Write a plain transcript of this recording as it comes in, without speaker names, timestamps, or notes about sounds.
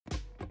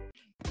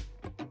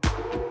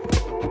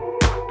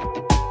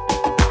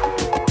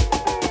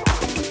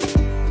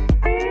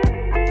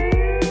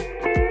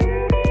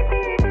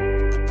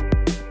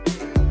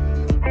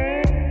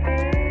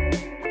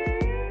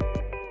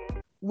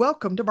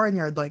Welcome to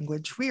Barnyard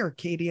Language. We are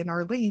Katie and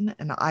Arlene,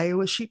 an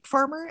Iowa sheep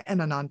farmer and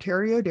an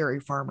Ontario dairy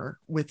farmer,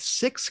 with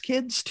 6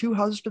 kids, 2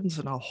 husbands,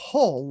 and a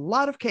whole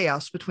lot of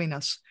chaos between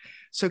us.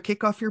 So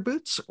kick off your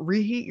boots,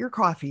 reheat your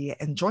coffee,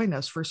 and join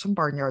us for some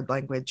Barnyard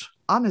Language,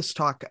 honest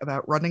talk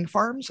about running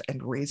farms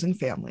and raising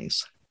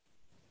families.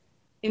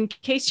 In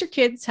case your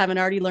kids haven't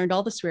already learned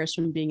all the swears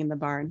from being in the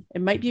barn,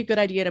 it might be a good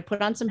idea to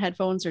put on some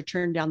headphones or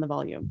turn down the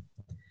volume.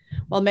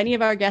 While many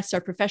of our guests are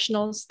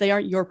professionals, they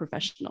aren't your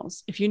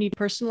professionals. If you need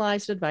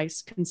personalized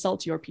advice,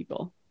 consult your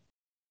people.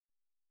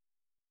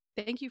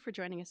 Thank you for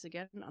joining us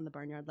again on the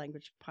Barnyard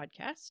Language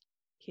podcast.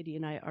 Katie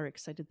and I are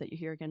excited that you're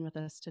here again with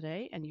us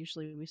today. And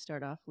usually we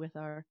start off with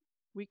our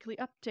weekly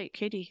update.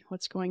 Katie,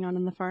 what's going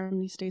on the farm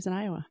these days in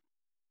Iowa?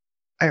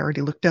 I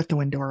already looked out the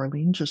window,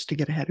 Arlene, just to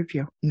get ahead of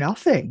you.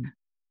 Nothing.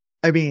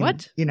 I mean,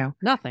 what?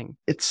 Nothing.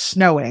 It's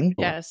snowing.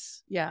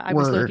 Yes. Yeah. I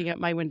was looking at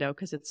my window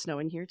because it's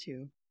snowing here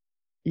too.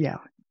 Yeah.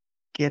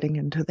 Getting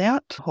into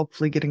that,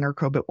 hopefully getting our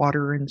Cobit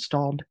water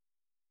installed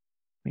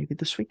maybe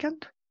this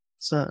weekend.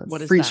 It's a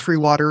freeze-free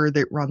water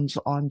that runs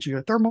on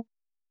geothermal.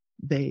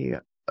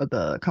 The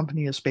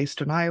company is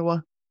based in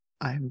Iowa.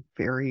 I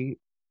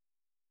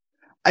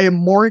am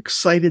more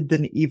excited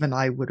than even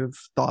I would have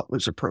thought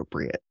was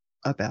appropriate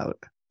about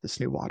this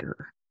new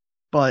water.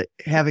 But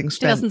having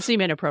spent... It doesn't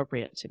seem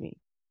inappropriate to me.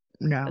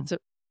 No.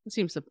 It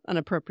seems an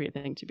appropriate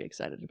thing to be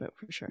excited about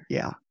for sure.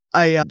 Yeah.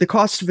 The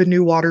cost of a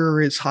new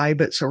water is high,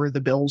 but so are the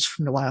bills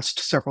from the last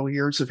several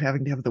years of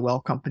having to have the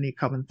well company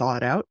come and thaw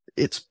it out.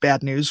 It's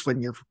bad news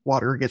when your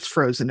water gets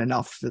frozen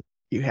enough that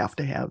you have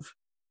to have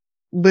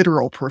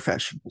literal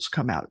professionals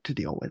come out to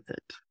deal with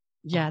it.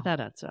 Yeah, that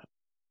adds up.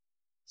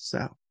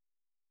 So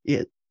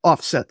it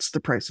offsets the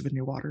price of a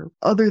new water.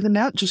 Other than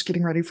that, just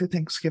getting ready for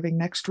Thanksgiving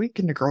next week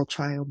and the girl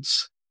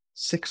child's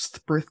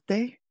 6th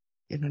birthday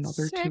in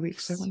another 2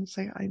 weeks, I want to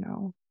say. I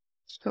know.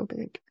 It's so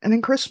big. And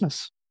then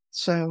Christmas.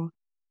 So...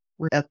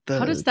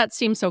 How does that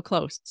seem so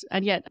close?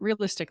 And yet,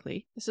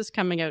 realistically, this is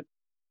coming out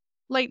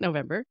late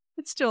November.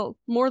 It's still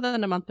more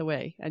than a month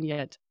away, and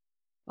yet,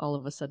 all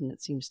of a sudden,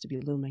 it seems to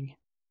be looming.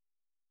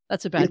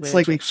 That's a bad way. It's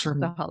like weeks from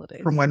the holidays.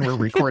 From when we're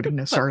recording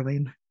this,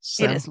 Arlene.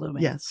 So, it is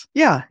looming. Yes,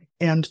 yeah,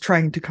 and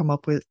trying to come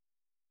up with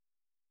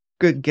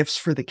good gifts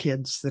for the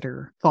kids that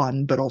are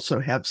fun, but also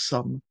have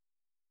some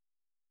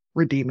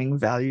redeeming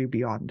value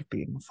beyond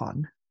being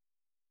fun.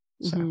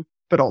 So,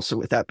 but also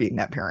with that being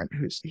that parent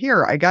who's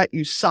here, I got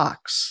you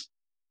socks.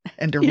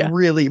 And a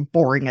really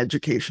boring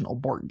educational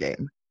board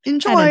game.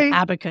 Enjoy. And an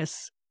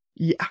abacus.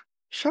 Yeah.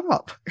 Shut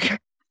up.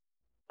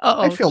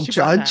 I feel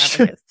judged.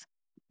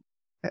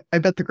 I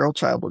bet the girl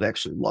child would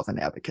actually love an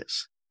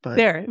abacus. But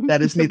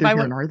that is neither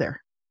here nor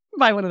there.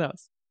 Buy one of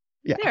those.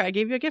 Yeah. There, I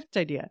gave you a gift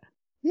idea.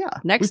 Yeah.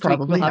 Next week,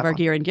 we'll have our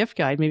gear and gift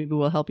guide. Maybe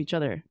we'll help each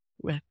other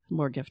with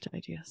more gift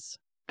ideas.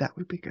 That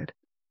would be good.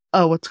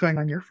 Oh, what's going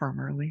on your farm,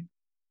 Arlene?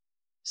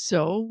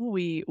 So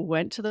we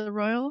went to the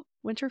Royal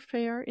Winter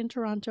Fair in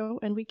Toronto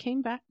and we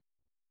came back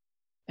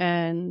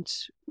and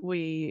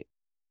we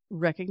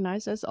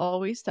recognize, as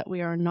always, that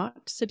we are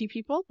not city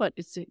people, but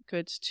it's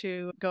good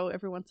to go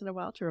every once in a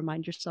while to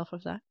remind yourself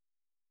of that.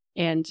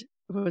 And it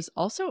was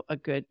also a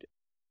good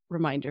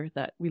reminder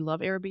that we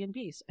love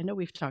Airbnbs. I know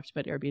we've talked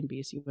about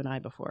Airbnbs, you and I,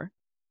 before,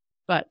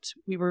 but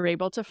we were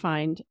able to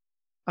find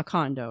a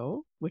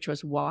condo, which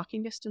was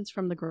walking distance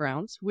from the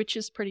grounds, which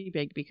is pretty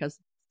big because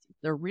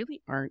there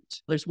really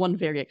aren't. There's one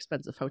very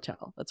expensive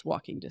hotel that's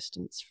walking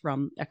distance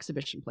from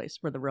Exhibition Place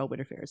where the Royal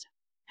Winter Fair is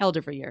held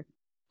every year.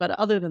 But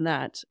other than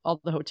that, all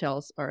the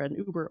hotels are an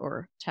Uber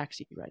or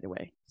taxi right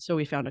away. So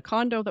we found a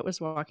condo that was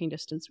walking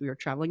distance. We were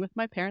traveling with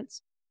my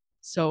parents.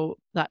 So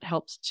that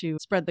helps to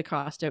spread the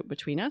cost out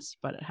between us.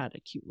 But it had a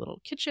cute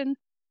little kitchen.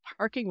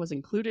 Parking was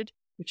included,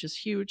 which is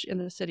huge in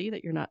the city,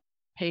 that you're not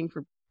paying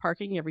for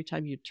parking every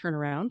time you turn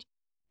around.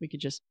 We could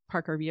just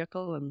park our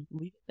vehicle and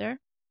leave it there.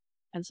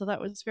 And so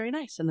that was very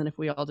nice. And then if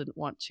we all didn't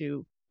want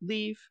to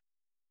leave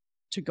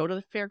to go to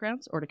the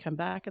fairgrounds or to come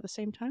back at the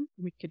same time,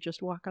 we could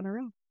just walk on our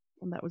own.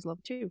 And that was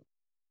love too.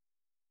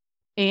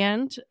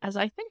 And as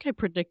I think I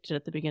predicted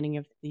at the beginning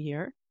of the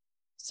year,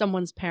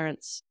 someone's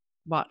parents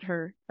bought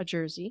her a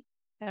Jersey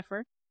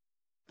heifer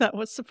that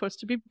was supposed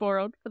to be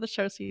borrowed for the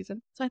show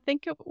season. So I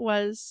think it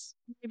was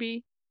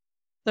maybe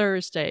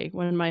Thursday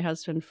when my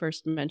husband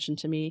first mentioned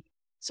to me,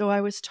 so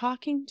I was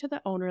talking to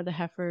the owner of the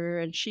heifer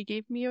and she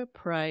gave me a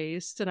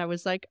price and I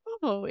was like,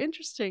 oh,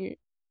 interesting.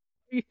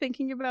 Are you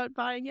thinking about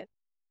buying it?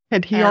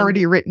 Had he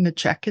already written a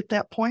check at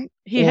that point?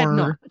 He had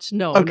not.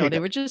 No, they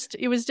were just,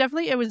 it was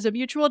a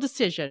mutual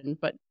decision,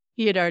 but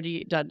he had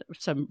already done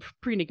some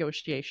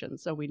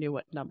pre-negotiations. So we knew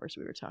what numbers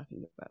we were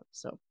talking about.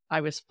 So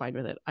I was fine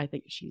with it. I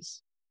think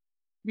she's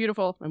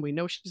beautiful and we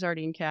know she's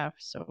already in calf.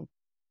 So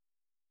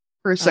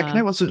for a second,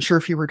 I wasn't sure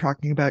if you were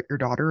talking about your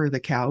daughter or the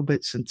cow,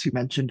 but since you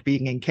mentioned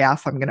being in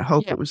calf, I'm going to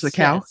hope it was the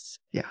cow. Yes.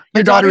 Yeah.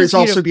 Your daughter is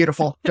also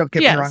beautiful. Don't get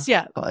me wrong.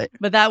 Yeah.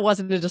 But that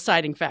wasn't a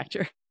deciding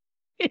factor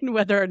in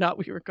whether or not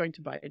we were going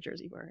to buy a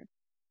Jersey for her.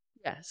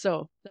 Yeah.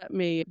 So that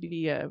may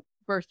be a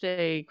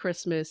birthday,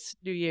 Christmas,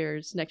 New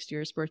Year's, next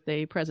year's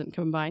birthday present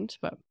combined.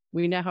 But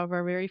we now have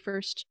our very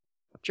first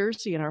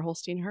Jersey in our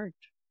Holstein herd.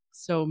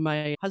 So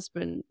my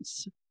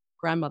husband's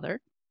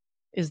grandmother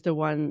is the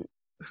one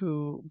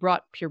who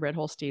brought purebred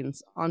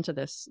Holsteins onto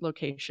this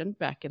location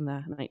back in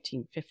the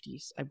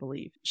 1950s, I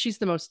believe. She's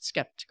the most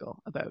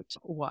skeptical about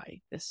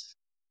why this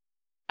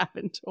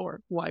happened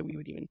or why we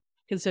would even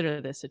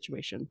consider this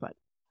situation, but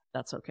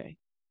that's okay.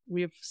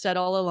 We've said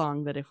all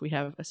along that if we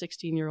have a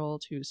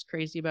 16-year-old who's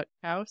crazy about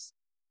cows,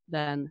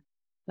 then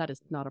that is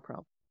not a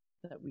problem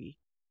that we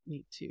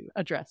need to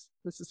address.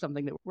 This is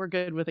something that we're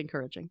good with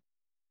encouraging.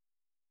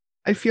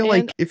 I feel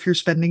like if you're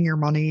spending your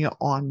money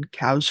on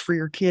cows for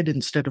your kid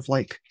instead of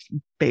like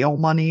bail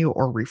money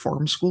or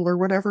reform school or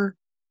whatever,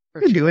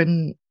 you're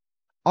doing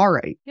all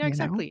right. Yeah,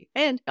 exactly.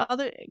 And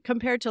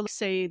compared to,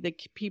 say, the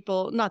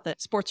people, not that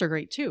sports are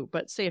great too,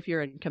 but say if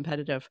you're in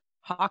competitive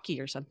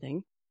hockey or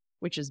something,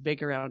 which is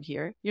big around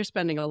here, you're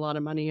spending a lot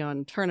of money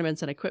on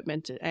tournaments and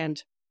equipment,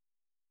 and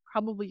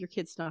probably your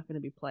kid's not going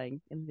to be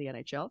playing in the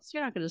NHL. So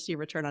you're not going to see a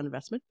return on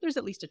investment. There's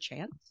at least a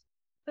chance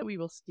that we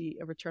will see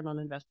a return on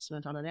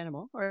investment on an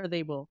animal, or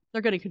they're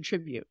going to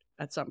contribute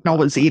at some point.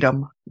 Always eat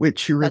them,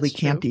 which you really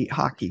can't eat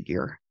hockey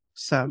gear.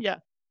 So yeah.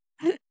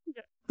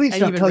 Please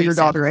don't tell your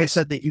daughter I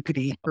said that you could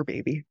eat her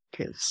baby,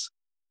 because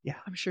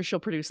I'm sure she'll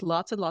produce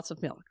lots and lots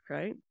of milk,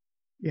 right?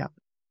 Yeah.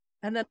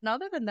 And then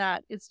other than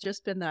that, it's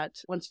just been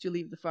that once you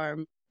leave the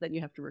farm, then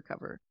you have to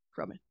recover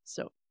from it.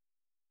 So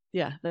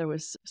yeah, there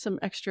was some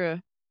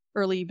extra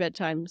early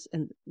bedtimes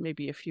and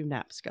maybe a few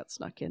naps got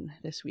snuck in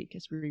this week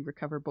as we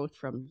recover both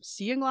from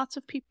seeing lots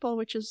of people,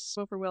 which is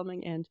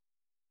overwhelming, and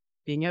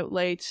being out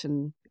late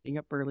and being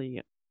up early,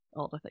 and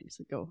all the things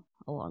that go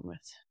along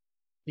with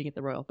being at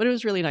the Royal. But it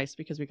was really nice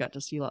because we got to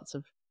see lots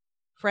of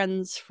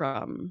friends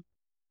from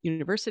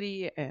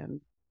university and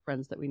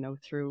friends that we know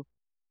through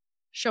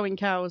showing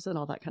cows and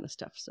all that kind of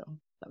stuff. So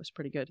that was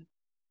pretty good.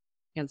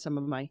 And some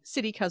of my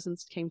city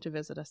cousins came to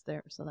visit us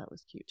there. So that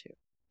was cute too,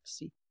 to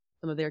see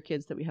some of their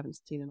kids that we haven't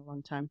seen in a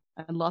long time.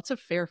 And lots of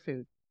fair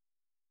food,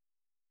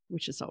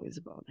 which is always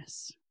a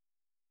bonus.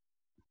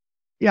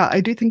 Yeah, I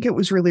do think it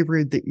was really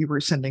rude that you were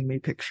sending me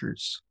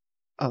pictures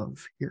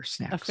of your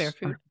snacks. Of fair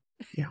food.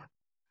 Yeah.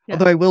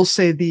 Although I will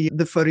say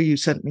the photo you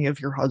sent me of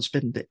your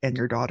husband and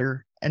your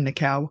daughter and the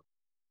cow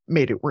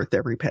made it worth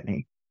every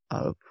penny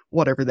of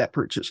whatever that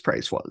purchase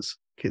price was,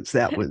 because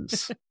that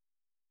was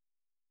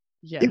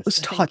it was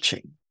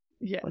touching.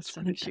 Yes,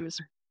 I think she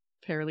was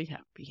fairly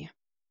happy.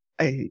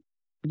 I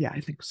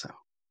think so.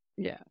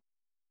 Yeah.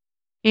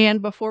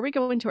 And before we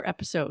go into our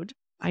episode,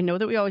 I know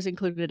that we always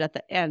include it at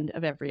the end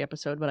of every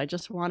episode, but I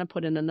just want to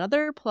put in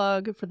another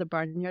plug for the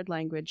Barnyard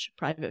Language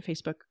private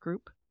Facebook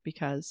group,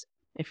 because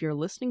if you're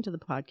listening to the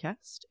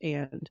podcast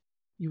and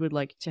you would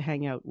like to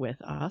hang out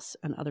with us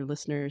and other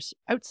listeners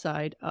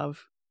outside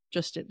of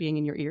just it being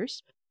in your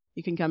ears,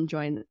 you can come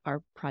join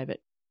our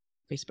private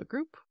Facebook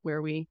group where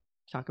we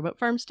talk about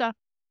farm stuff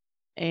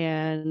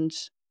and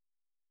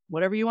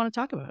whatever you want to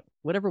talk about,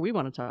 whatever we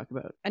want to talk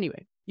about.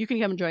 Anyway, you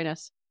can come and join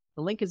us.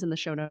 The link is in the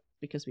show notes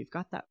because we've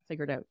got that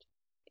figured out.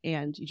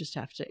 And you just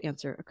have to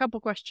answer a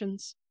couple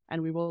questions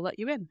and we will let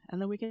you in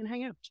and then we can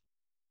hang out.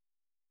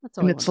 That's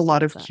all. And it's a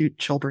lot of cute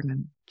children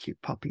and cute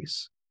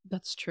puppies.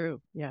 That's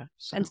true. Yeah.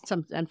 So.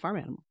 And farm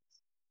animals.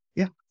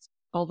 Yeah.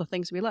 All the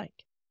things we like.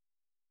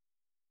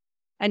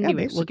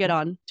 Anyway, we'll get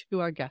on to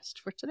our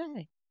guest for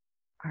today.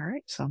 All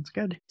right. Sounds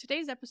good.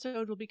 Today's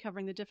episode will be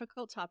covering the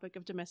difficult topic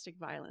of domestic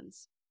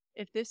violence.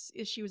 If this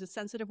issue is a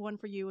sensitive one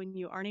for you and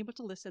you aren't able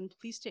to listen,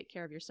 please take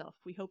care of yourself.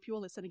 We hope you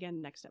will listen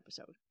again next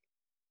episode.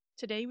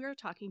 Today, we are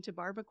talking to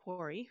Barb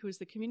MacQuarrie, who is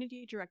the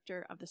Community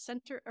Director of the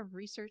Center of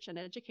Research and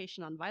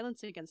Education on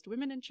Violence Against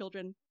Women and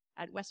Children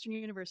at Western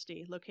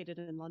University, located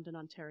in London,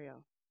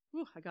 Ontario.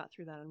 Ooh, I got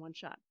through that in one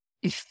shot.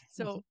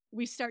 So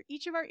we start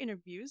each of our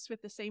interviews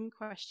with the same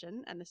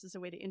question, and this is a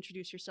way to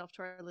introduce yourself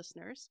to our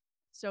listeners.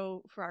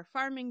 So for our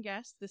farming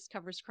guests, this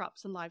covers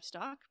crops and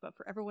livestock, but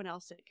for everyone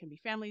else, it can be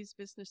families,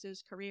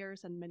 businesses,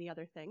 careers, and many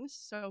other things.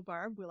 So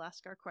Barb, we'll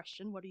ask our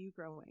question, what are you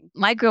growing?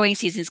 My growing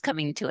season is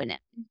coming to an end.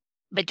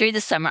 But during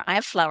the summer, I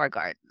have flower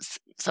gardens.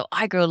 So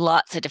I grow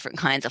lots of different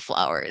kinds of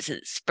flowers.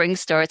 Spring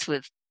starts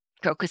with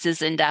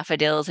crocuses and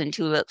daffodils and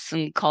tulips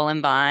and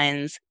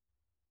columbines,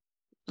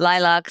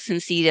 lilacs and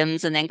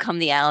sedums, and then come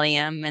the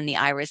allium and the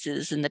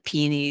irises and the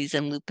peonies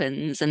and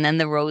lupins, and then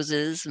the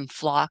roses and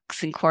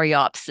phlox and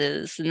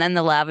coreopsis, and then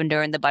the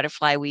lavender and the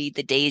butterfly weed,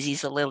 the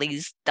daisies, the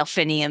lilies,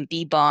 delphinium,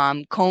 bee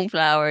balm,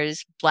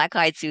 coneflowers,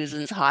 black-eyed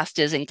Susans,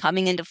 hostas, and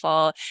coming into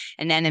fall,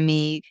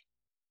 anemone,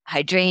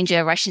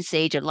 hydrangea, Russian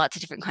sage, and lots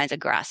of different kinds of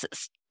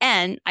grasses.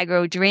 And I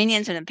grow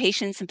geraniums and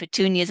impatiens and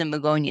petunias and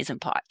begonias in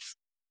pots.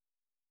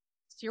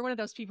 So you're one of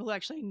those people who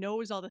actually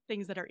knows all the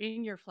things that are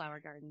in your flower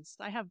gardens.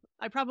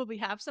 I probably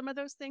have some of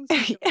those things.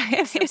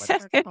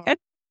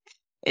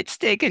 It's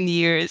taken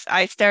years.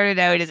 I started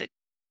out as a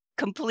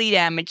complete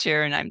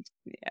amateur, and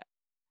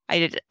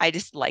I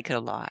just like it a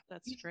lot.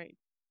 That's great.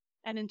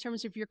 And in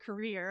terms of your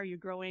career, are you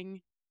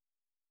growing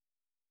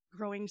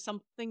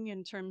something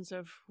in terms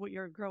of what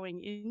you're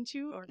growing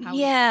into, or how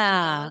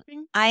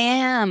I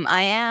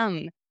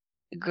am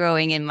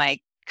growing in my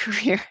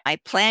career. I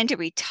plan to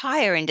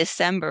retire in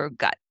December.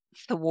 Got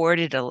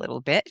thwarted a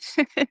little bit.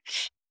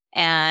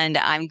 And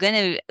I'm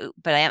going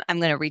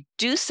to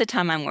reduce the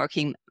time I'm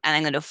working, and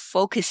I'm going to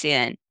focus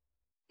in.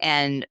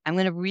 And I'm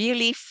going to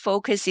really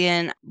focus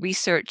in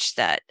research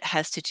that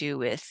has to do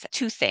with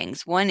two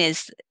things. One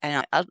is,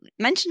 and I'll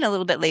mention a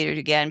little bit later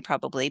again,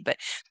 probably, but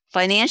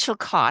financial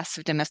costs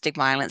of domestic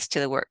violence to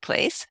the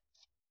workplace.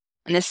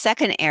 And the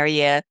second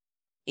area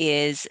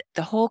is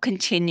the whole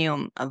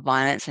continuum of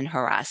violence and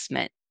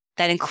harassment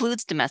that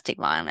includes domestic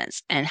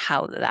violence and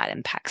how that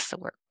impacts the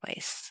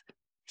workplace.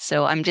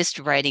 So I'm just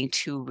writing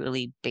two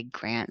really big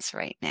grants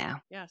right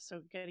now. Yeah,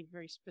 so getting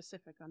very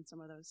specific on some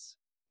of those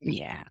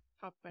Yeah.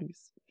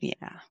 topics.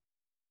 Yeah.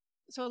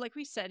 So like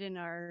we said in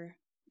our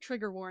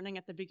trigger warning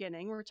at the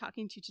beginning, we're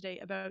talking to you today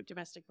about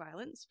domestic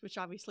violence, which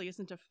obviously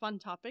isn't a fun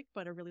topic,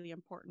 but a really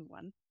important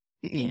one.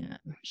 Yeah.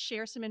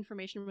 Share some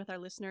information with our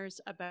listeners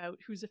about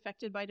who's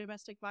affected by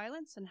domestic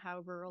violence and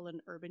how rural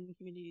and urban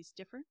communities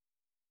differ.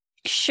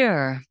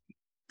 Sure.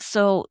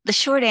 So the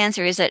short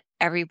answer is that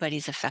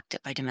everybody's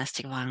affected by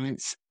domestic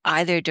violence,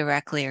 either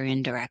directly or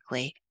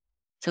indirectly.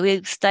 So we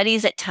have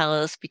studies that tell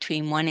us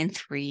between 1 in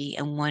 3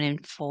 and 1 in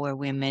 4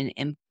 women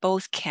in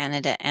both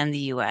Canada and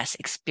the US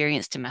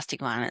experience domestic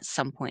violence at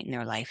some point in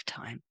their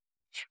lifetime.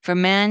 For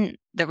men,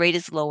 the rate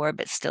is lower,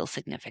 but still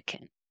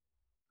significant.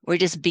 We're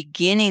just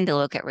beginning to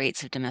look at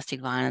rates of domestic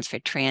violence for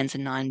trans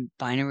and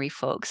non-binary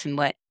folks. And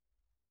what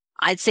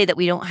I'd say that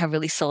we don't have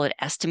really solid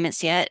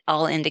estimates yet.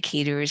 All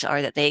indicators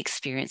are that they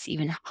experience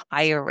even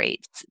higher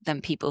rates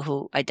than people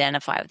who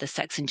identify with the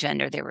sex and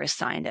gender they were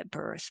assigned at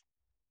birth.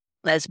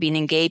 Lesbian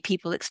and gay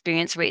people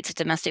experience rates of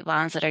domestic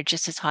violence that are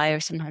just as high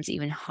or sometimes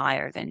even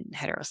higher than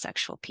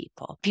heterosexual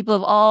people. People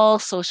of all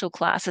social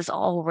classes,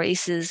 all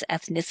races,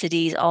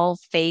 ethnicities, all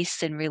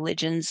faiths and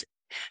religions,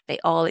 they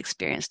all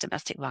experience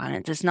domestic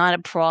violence. It's not a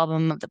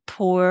problem of the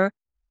poor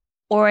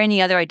or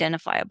any other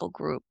identifiable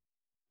group.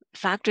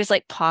 Factors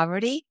like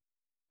poverty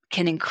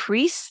can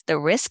increase the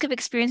risk of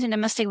experiencing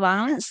domestic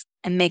violence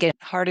and make it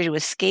harder to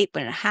escape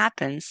when it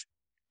happens.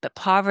 But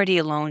poverty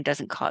alone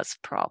doesn't cause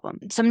a problem.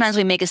 Sometimes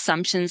we make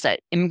assumptions that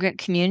immigrant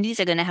communities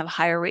are going to have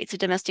higher rates of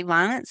domestic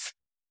violence.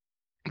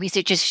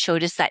 Research has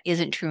showed us that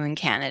isn't true in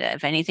Canada.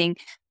 If anything,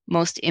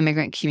 most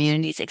immigrant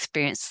communities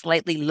experience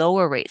slightly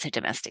lower rates of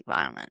domestic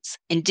violence.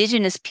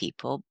 Indigenous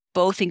people,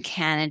 both in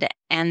Canada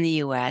and the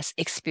US,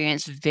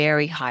 experience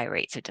very high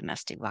rates of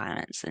domestic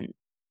violence. And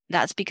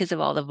that's because of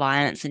all the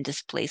violence and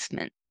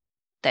displacement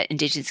that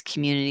Indigenous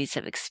communities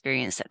have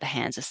experienced at the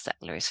hands of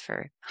settlers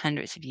for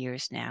hundreds of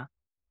years now.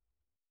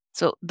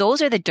 So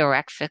those are the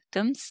direct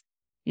victims.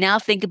 Now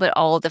think about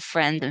all the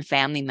friends and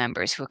family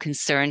members who are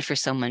concerned for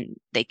someone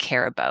they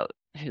care about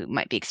who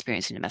might be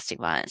experiencing domestic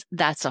violence.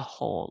 That's a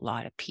whole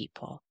lot of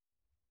people.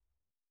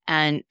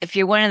 And if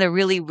you're one of the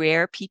really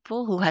rare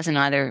people who hasn't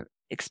either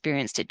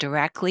experienced it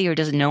directly or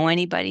doesn't know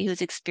anybody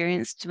who's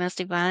experienced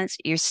domestic violence,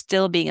 you're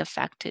still being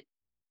affected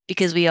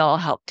because we all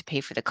help to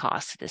pay for the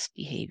cost of this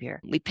behavior.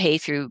 We pay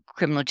through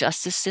criminal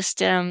justice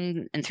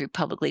system and through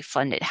publicly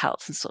funded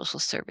health and social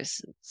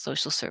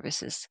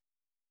services.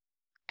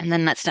 And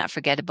then let's not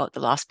forget about the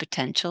lost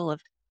potential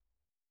of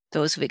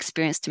those who've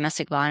experienced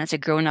domestic violence or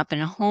grown up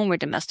in a home where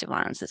domestic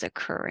violence is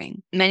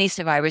occurring. Many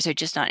survivors are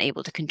just not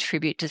able to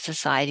contribute to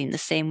society in the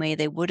same way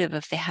they would have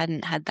if they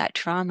hadn't had that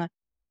trauma.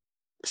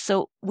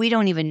 So we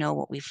don't even know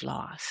what we've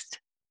lost.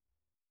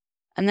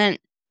 And then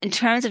in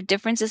terms of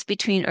differences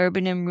between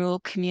urban and rural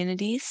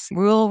communities,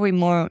 rural,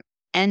 remote,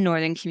 and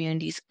northern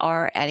communities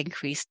are at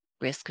increased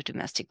risk of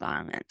domestic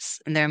violence.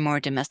 And there are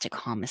more domestic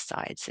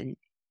homicides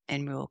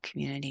in rural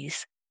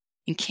communities.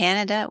 In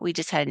Canada, we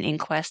just had an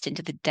inquest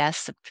into the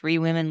deaths of 3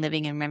 women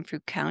living in Renfrew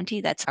County.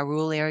 That's a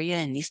rural area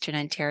in eastern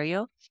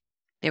Ontario.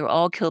 They were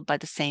all killed by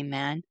the same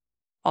man.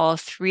 All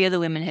 3 of the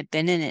women had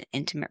been in an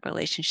intimate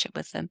relationship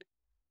with him.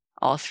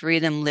 All 3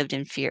 of them lived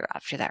in fear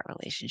after that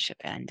relationship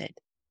ended.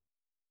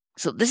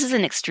 So this is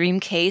an extreme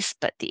case,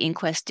 but the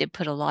inquest did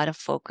put a lot of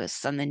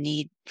focus on the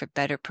need for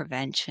better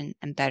prevention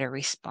and better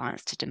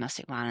response to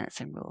domestic violence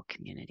in rural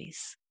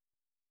communities.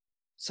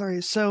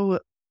 Sorry, so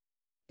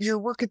your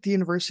work at the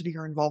university,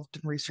 you're involved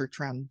in research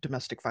around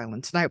domestic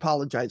violence, and I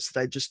apologize that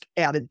I just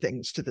added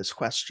things to this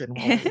question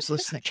while I was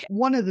listening.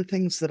 One of the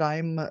things that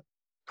I'm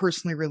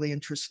personally really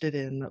interested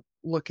in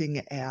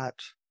looking at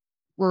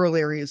rural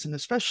areas, and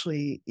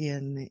especially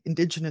in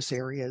Indigenous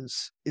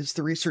areas, is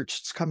the research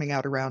that's coming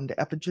out around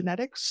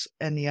epigenetics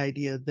and the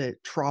idea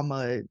that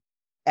trauma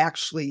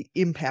actually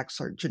impacts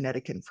our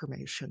genetic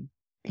information.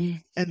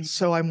 And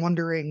so I'm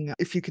wondering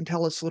if you can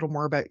tell us a little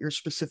more about your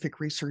specific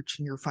research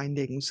and your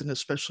findings, and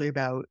especially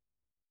about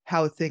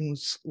how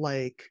things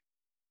like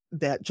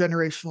that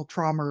generational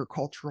trauma or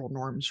cultural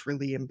norms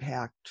really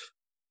impact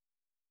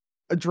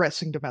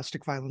addressing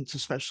domestic violence,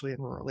 especially in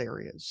rural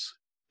areas,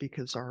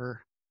 because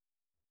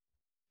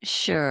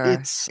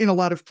it's in a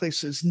lot of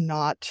places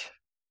not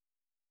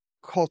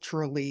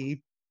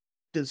culturally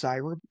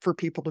desirable for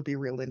people to be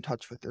real in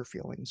touch with their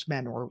feelings,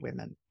 men or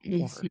women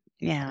or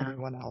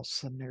anyone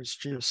else. And there's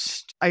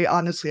just, I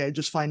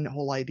just find the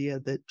whole idea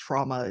that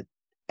trauma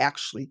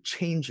actually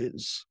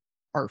changes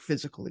our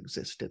physical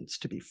existence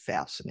to be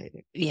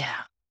fascinating.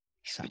 Yeah.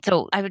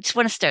 So I would just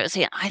want to start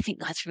saying, I think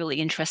that's really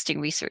interesting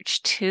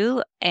research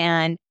too.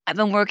 And I've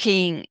been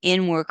working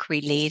in work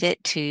related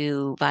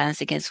to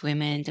violence against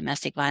women,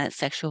 domestic violence,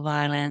 sexual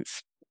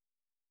violence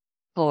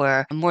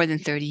for more than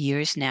 30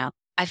 years now.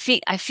 I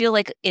feel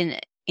like in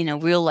a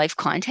real life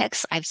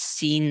context, I've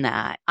seen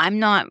that.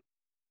 I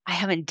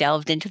haven't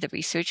delved into the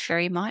research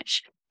very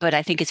much, but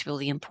I think it's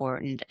really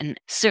important. And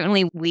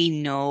certainly we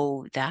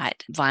know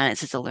that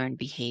violence is a learned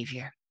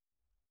behavior.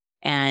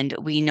 And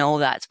we know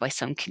that's why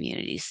some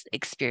communities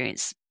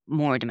experience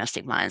more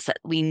domestic violence. That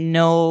we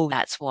know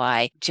that's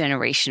why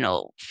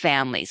generational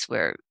families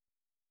where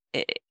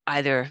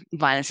either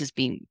violence is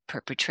being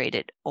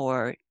perpetrated,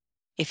 or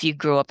if you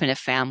grow up in a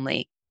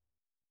family,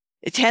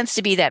 it tends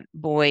to be that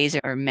boys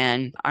or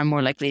men are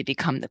more likely to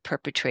become the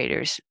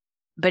perpetrators.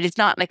 But it's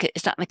not like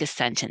a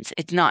sentence.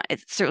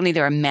 Certainly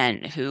there are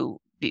men who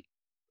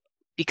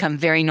become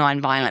very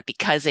nonviolent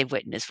because they've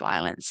witnessed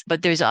violence.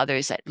 But there's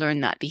others that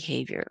learn that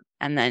behavior.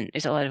 And then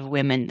there's a lot of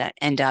women that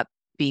end up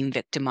being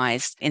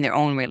victimized in their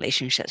own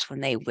relationships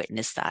when they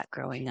witness that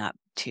growing up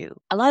too.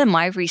 A lot of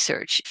my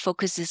research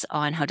focuses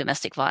on how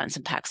domestic violence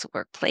impacts the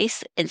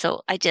workplace. And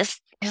so I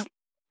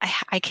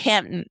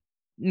can't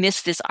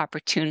miss this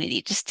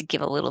opportunity just to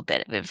give a little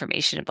bit of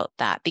information about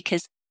that,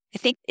 because I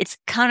think it's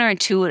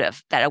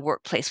counterintuitive that a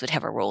workplace would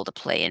have a role to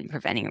play in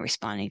preventing and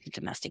responding to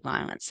domestic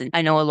violence. And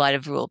I know a lot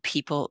of rural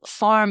people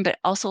farm, but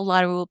also a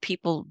lot of rural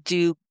people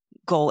do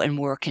go and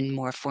work in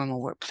more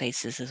formal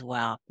workplaces as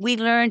well. We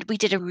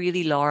did a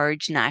really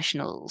large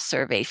national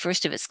survey,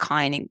 first of its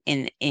kind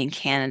in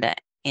Canada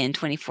in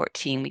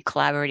 2014. We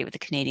collaborated with the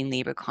Canadian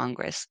Labour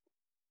Congress.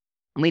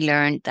 And we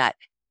learned that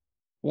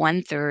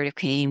 1/3 of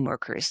Canadian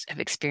workers have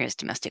experienced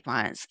domestic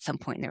violence at some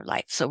point in their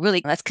life. So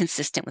really, that's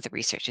consistent with the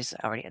research that's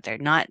already out there.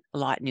 Not a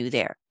lot new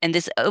there. And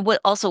this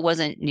also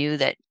wasn't new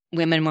that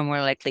women were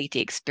more likely to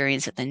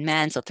experience it than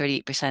men. So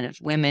 38% of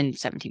women,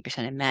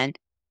 17% of men.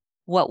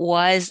 What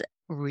was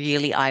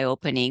really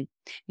eye-opening,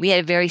 we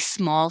had a very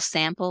small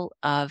sample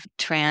of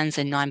trans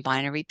and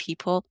non-binary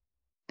people,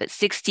 but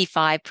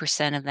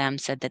 65% of them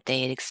said that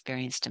they had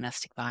experienced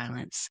domestic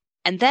violence.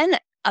 And then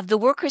of the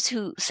workers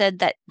who said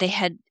that they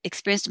had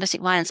experienced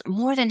domestic violence,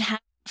 more than half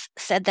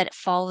said that it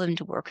followed them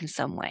to work in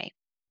some way.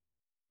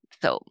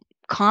 So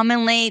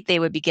commonly, they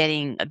would be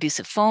getting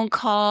abusive phone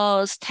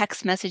calls,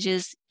 text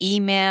messages,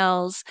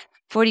 emails.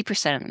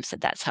 40% of them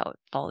said that's how it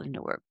followed them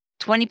to work.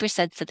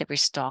 20% said they were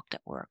stalked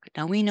at work.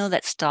 Now, we know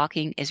that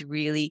stalking is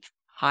really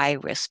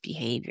high-risk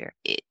behavior.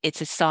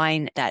 It's a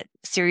sign that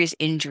serious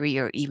injury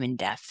or even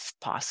death is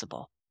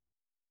possible.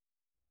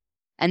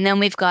 And then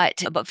we've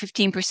got about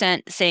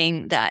 15%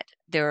 saying that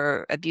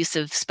their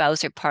abusive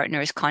spouse or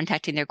partner is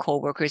contacting their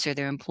coworkers or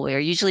their employer,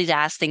 usually to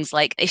ask things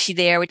like, is she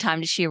there? What time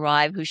did she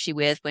arrive? Who's she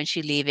with? When's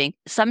she leaving?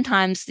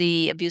 Sometimes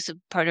the abusive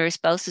partner or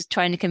spouse is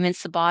trying to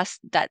convince the boss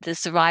that the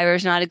survivor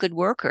is not a good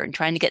worker and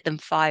trying to get them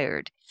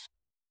fired.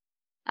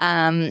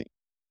 Then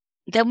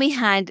we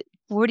had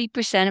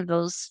 40% of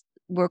those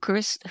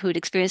workers who'd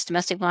experienced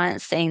domestic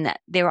violence saying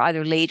that they were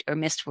either late or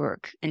missed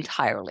work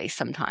entirely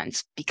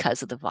sometimes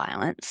because of the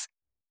violence.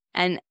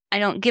 And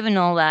given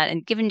all that,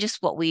 and given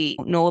just what we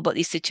know about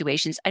these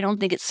situations, I don't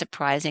think it's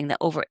surprising that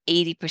over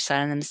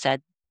 80% of them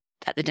said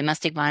that the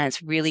domestic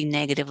violence really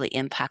negatively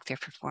impact their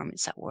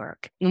performance at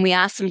work. When we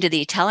asked them, did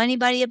they tell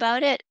anybody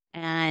about it?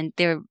 And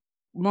they're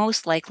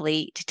most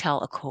likely to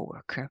tell a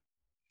coworker.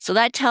 So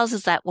that tells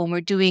us that when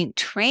we're doing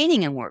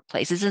training in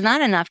workplaces, it's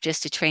not enough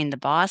just to train the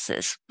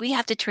bosses. We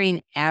have to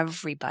train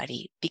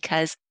everybody,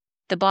 because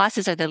the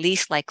bosses are the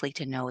least likely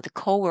to know. The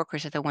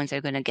coworkers are the ones that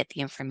are going to get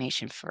the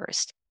information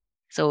first.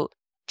 So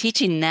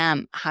teaching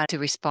them how to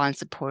respond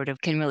supportive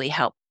can really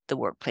help the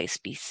workplace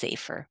be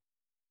safer.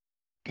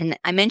 And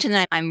I mentioned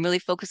that I'm really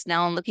focused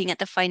now on looking at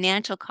the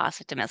financial cost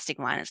of domestic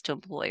violence to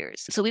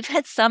employers. So we've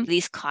had some of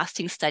these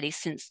costing studies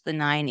since the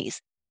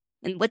 90s.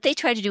 And what they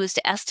try to do is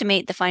to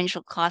estimate the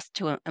financial cost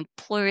to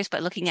employers by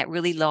looking at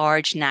really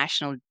large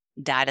national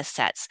data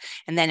sets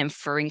and then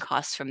inferring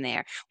costs from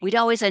there. We'd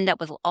always end up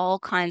with all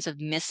kinds of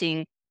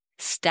missing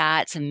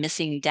stats and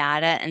missing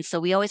data. And so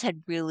we always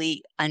had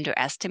really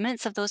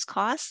underestimates of those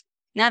costs.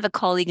 Now I have a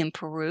colleague in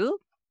Peru,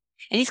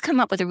 and he's come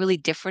up with a really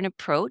different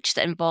approach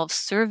that involves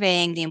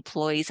surveying the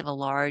employees of a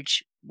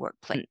large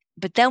workplace.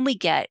 But then we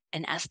get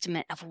an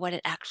estimate of what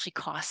it actually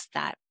costs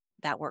that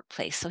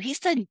workplace. So he's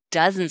done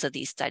dozens of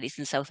these studies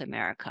in South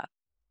America.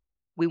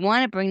 We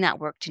want to bring that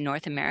work to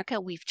North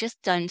America. We've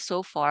just done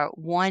so far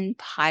one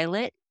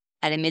pilot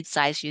at a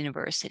mid-sized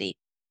university.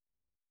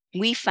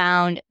 We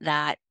found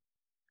that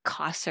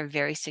costs are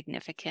very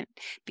significant,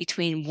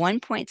 between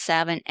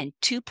 1.7 and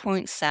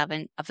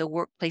 2.7 of the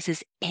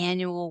workplace's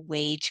annual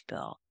wage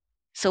bill.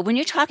 So when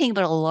you're talking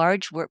about a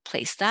large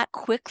workplace, that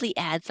quickly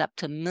adds up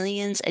to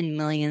millions and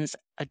millions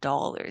of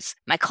dollars.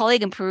 My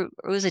colleague in Peru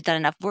has done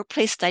enough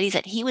workplace studies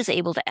that he was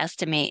able to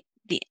estimate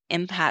the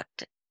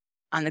impact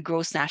on the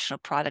gross national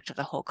product of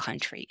the whole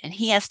country. And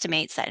he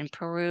estimates that in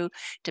Peru,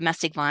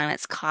 domestic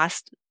violence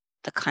cost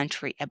the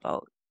country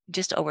about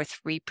just over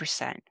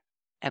 3%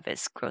 of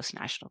its gross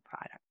national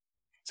product.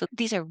 So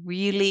these are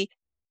really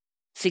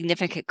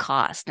significant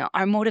cost. Now,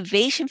 our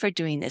motivation for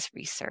doing this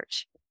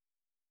research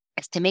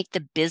is to make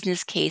the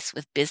business case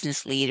with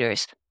business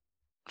leaders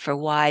for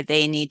why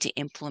they need to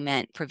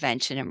implement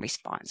prevention and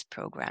response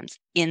programs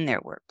in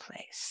their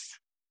workplace.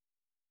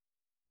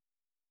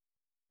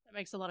 That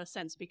makes a lot of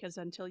sense, because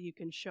until you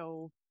can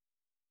show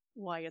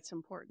why it's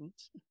important,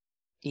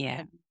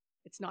 Yeah.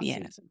 it's not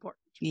seen Yeah. as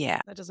important.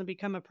 Yeah. That doesn't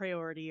become a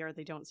priority, or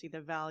they don't see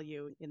the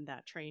value in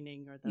that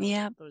training or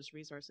Yeah. those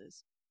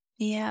resources.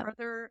 Yeah. Are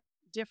there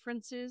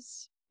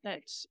differences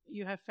that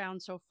you have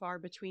found so far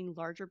between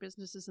larger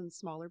businesses and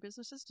smaller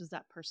businesses? Does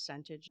that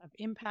percentage of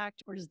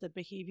impact, or does the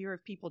behavior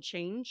of people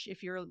change?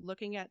 If you're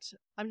looking at,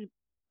 I'm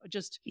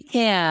just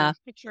Yeah.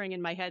 picturing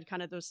in my head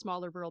kind of those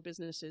smaller rural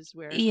businesses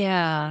where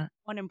Yeah.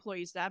 one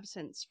employee's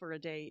absence for a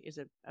day is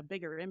a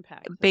bigger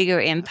impact. Bigger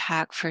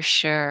impact for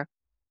sure.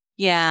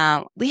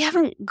 Yeah, we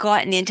haven't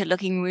gotten into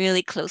looking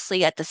really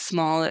closely at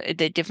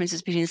the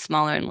differences between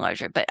smaller and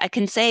larger, but I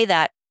can say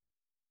that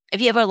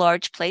if you have a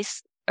large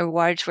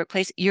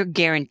workplace, you're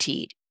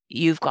guaranteed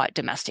you've got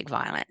domestic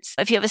violence.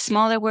 If you have a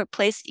smaller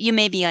workplace, you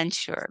may be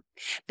unsure,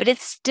 but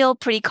it's still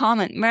pretty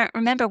common.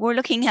 Remember, we're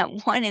looking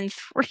at 1 in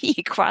 3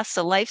 across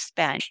the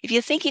lifespan. If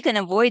you think you can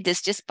avoid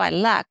this just by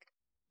luck,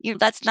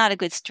 that's not a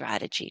good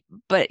strategy.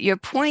 But your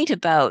point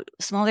about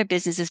smaller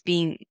businesses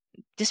being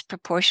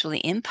disproportionately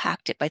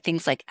impacted by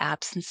things like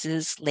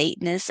absences,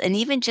 lateness, and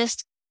even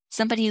just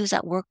somebody who's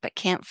at work but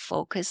can't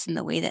focus in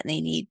the way that they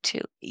need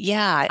to.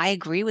 Yeah, I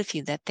agree with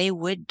you that they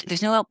would.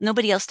 There's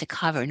nobody else to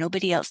cover,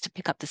 nobody else to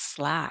pick up the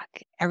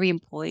slack. Every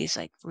employee is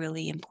like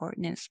really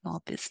important in a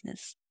small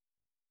business.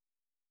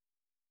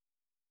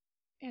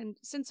 And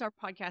since our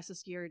podcast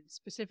is geared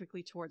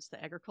specifically towards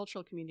the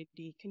agricultural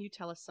community, can you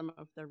tell us some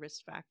of the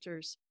risk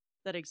factors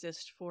that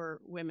exist for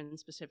women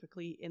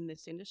specifically in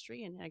this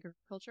industry in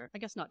agriculture? I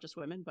guess not just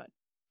women, but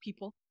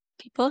people.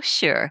 People,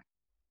 sure.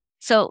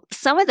 So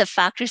some of the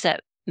factors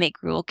that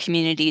make rural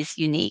communities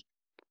unique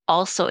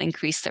also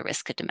increase the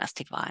risk of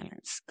domestic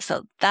violence.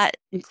 So that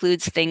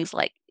includes things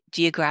like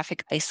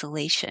geographic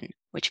isolation,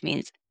 which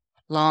means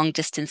long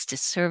distance to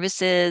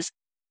services,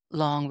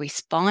 long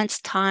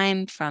response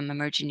time from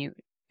emergency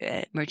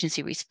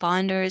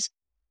responders,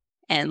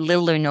 and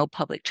little or no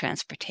public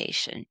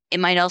transportation. It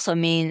might also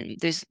mean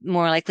there's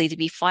more likely to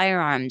be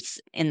firearms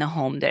in the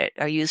home that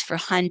are used for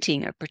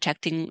hunting or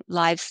protecting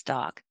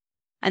livestock.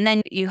 And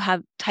then you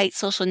have tight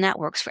social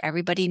networks where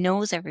everybody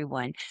knows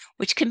everyone,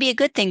 which can be a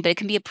good thing, but it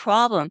can be a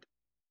problem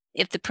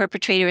if the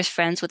perpetrator is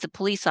friends with the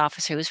police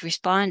officer who's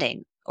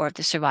responding, or if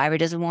the survivor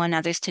doesn't want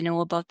others to know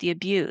about the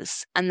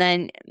abuse. And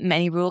then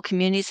many rural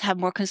communities have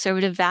more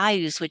conservative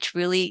values, which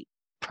really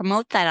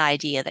promote that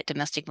idea that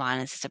domestic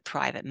violence is a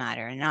private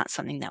matter and not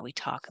something that we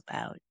talk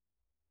about.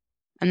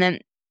 And then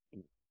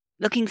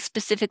looking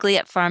specifically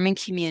at farming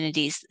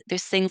communities,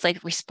 there's things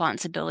like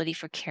responsibility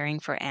for caring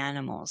for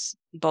animals,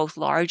 both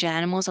large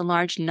animals and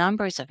large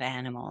numbers of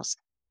animals.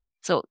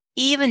 So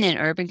even in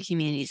urban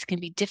communities, it can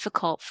be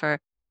difficult for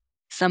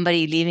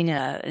somebody leaving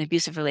an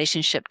abusive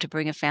relationship to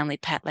bring a family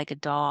pet like a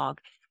dog.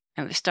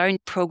 And we're starting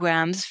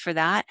programs for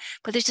that,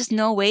 but there's just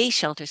no way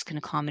shelters can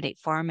accommodate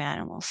farm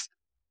animals.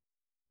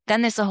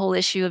 Then there's the whole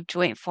issue of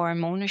joint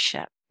farm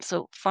ownership.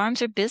 So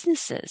farms are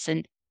businesses,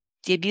 and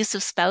the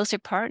abusive spouse or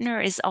partner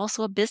is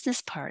also a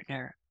business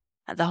partner.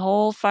 The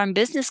whole farm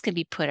business can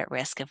be put at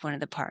risk if one of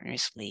the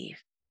partners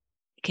leave.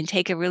 It can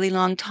take a really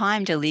long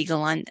time to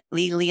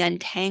legally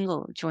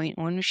untangle joint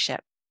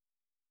ownership.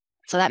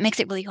 So that makes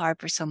it really hard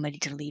for somebody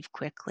to leave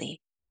quickly.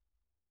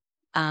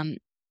 And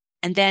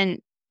then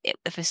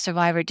if a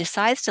survivor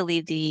decides to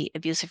leave the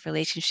abusive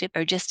relationship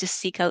or just to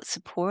seek out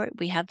support,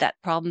 we have that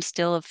problem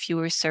still of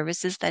fewer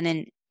services than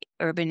in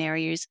urban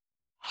areas,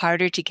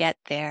 harder to get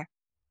there.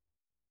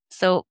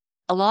 So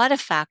a lot of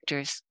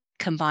factors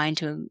combine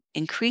to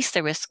increase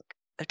the risk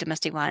of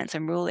domestic violence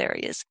in rural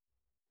areas.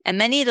 And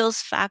many of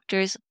those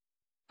factors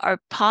are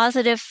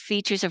positive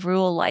features of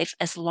rural life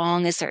as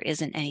long as there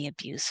isn't any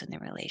abuse in the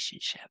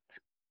relationship.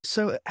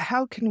 So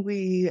how can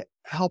we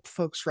help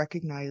folks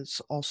recognize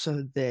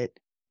also that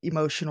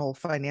emotional,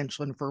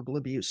 financial, and verbal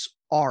abuse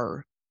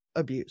are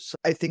abuse?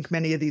 I think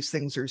many of these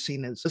things are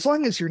seen as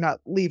long as you're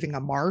not leaving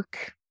a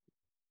mark,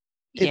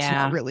 it's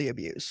not really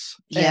abuse.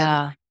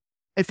 Yeah. And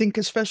I think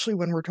especially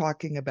when we're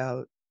talking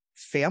about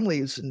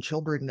families and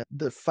children,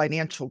 the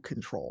financial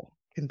control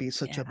can be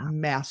such a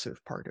massive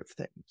part of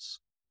things.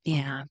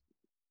 Yeah.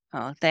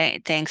 Oh,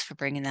 thanks for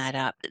bringing that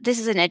up. This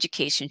is an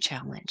education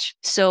challenge.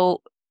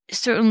 So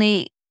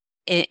certainly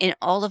in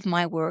all of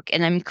my work,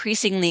 and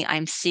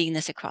I'm seeing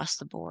this across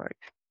the board,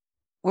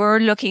 we're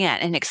looking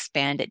at an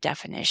expanded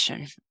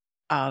definition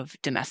of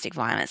domestic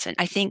violence. And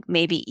I think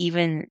maybe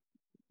even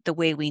the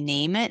way we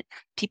name it,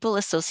 people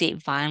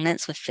associate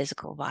violence with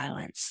physical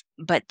violence.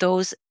 But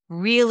those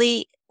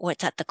really,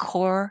 what's at the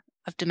core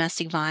of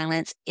domestic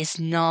violence is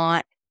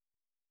not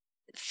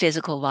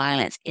physical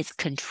violence, it's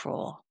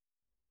control.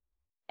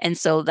 And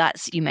so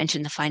you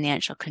mentioned the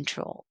financial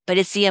control, but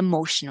it's the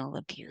emotional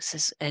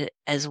abuse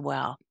as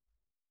well.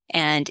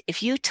 And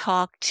if you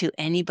talk to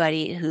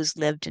anybody who's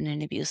lived in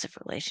an abusive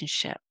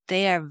relationship,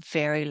 they are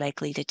very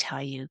likely to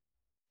tell you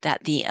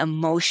that the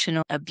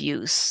emotional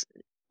abuse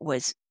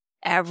was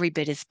every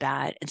bit as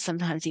bad and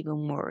sometimes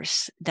even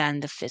worse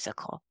than the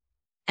physical.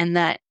 And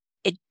that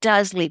it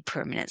does leave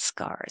permanent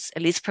scars.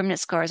 It leaves permanent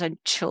scars on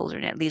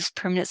children. It leaves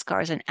permanent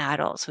scars on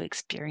adults who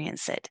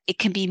experience it. It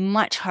can be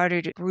much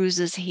harder to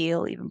bruises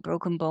heal, even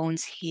broken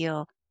bones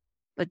heal.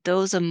 But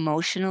those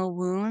emotional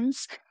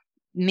wounds,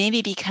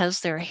 maybe because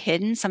they're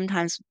hidden,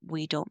 sometimes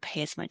we don't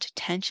pay as much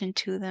attention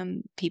to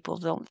them. People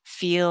don't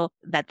feel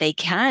that they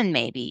can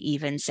maybe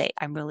even say,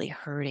 I'm really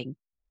hurting.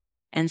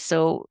 And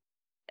so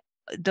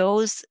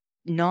those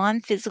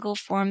non-physical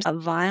forms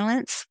of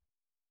violence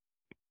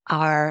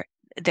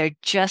they're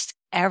just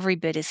every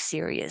bit as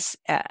serious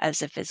as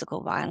the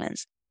physical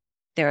violence.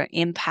 Their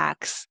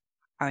impacts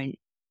are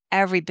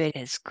every bit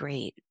as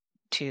great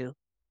too.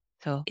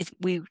 So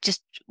we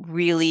just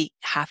really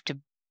have to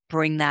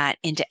bring that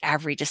into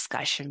every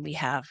discussion we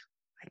have,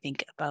 I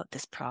think, about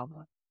this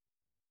problem.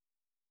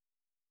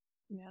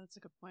 Yeah, that's a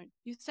good point.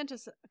 You sent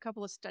us a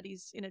couple of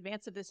studies in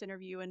advance of this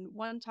interview, and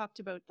one talked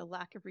about the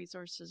lack of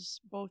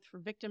resources both for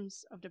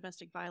victims of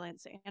domestic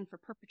violence and for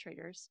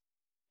perpetrators.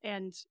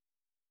 And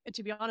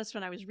to be honest,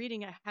 when I was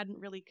reading, I hadn't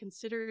really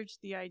considered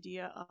the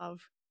idea of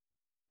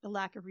the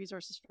lack of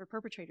resources for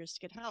perpetrators to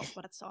get help,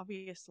 but that's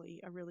obviously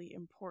a really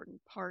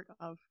important part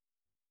of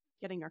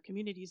getting our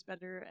communities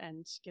better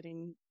and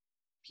getting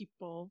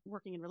people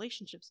working in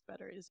relationships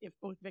better, is if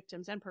both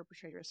victims and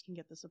perpetrators can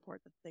get the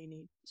support that they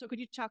need. So could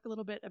you talk a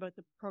little bit about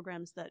the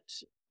programs that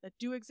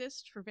do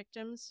exist for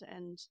victims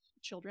and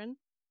children,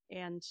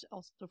 and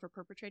also for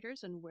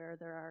perpetrators, and where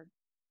there are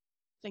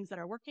things that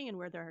are working and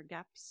where there are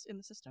gaps in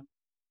the system?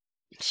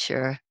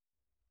 Sure.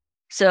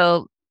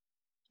 So,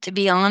 to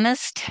be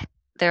honest,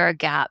 there are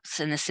gaps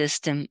in the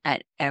system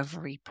at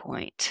every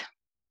point.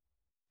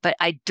 But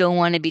I don't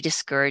want to be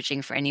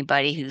discouraging for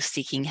anybody who's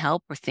seeking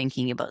help or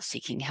thinking about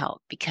seeking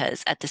help,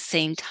 because at the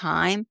same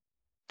time,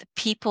 the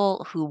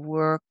people who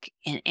work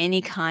in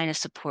any kind of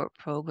support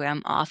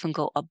program often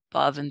go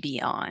above and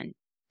beyond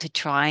to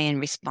try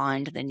and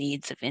respond to the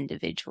needs of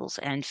individuals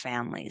and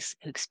families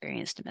who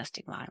experience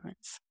domestic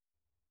violence.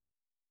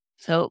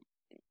 So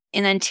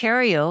in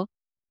Ontario,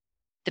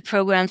 the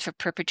programs for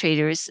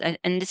perpetrators, and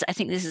I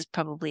think this is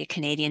probably a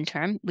Canadian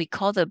term, we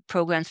call the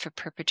programs for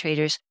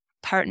perpetrators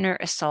partner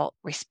assault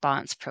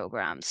response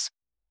programs.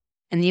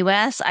 In the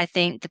US, I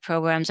think the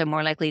programs are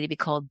more likely to be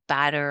called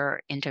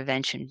batter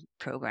intervention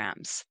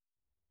programs.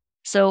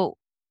 So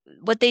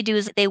what they do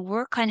is they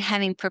work on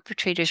having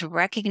perpetrators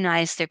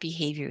recognize their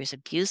behavior as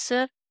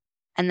abusive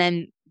and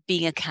then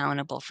being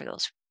accountable for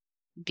those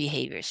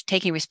behaviors,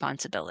 taking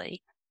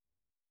responsibility.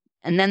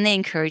 And then they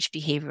encourage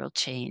behavioral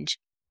change.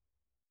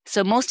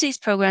 So most of these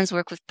programs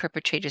work with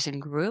perpetrators in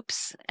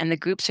groups, and the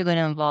groups are going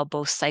to involve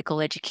both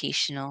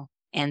psychoeducational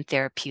and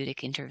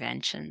therapeutic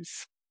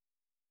interventions.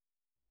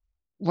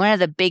 One of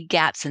the big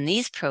gaps in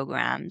these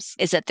programs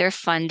is that they're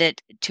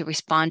funded to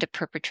respond to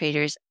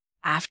perpetrators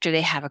after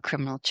they have a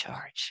criminal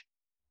charge.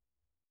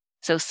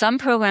 So some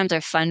programs are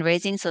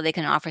fundraising so they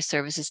can offer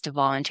services to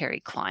voluntary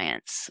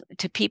clients,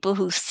 to people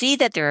who see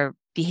that their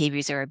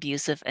behaviors are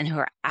abusive and who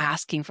are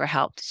asking for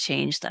help to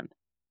change them.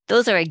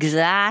 Those are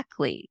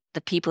exactly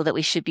the people that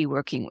we should be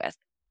working with.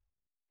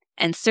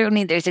 And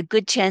certainly there's a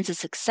good chance of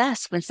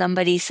success when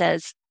somebody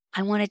says,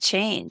 I want to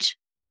change.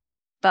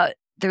 But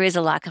there is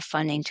a lack of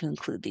funding to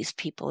include these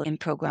people in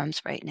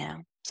programs right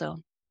now.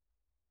 So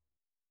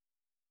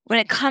when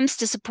it comes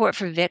to support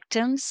for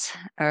victims,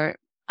 or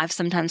I've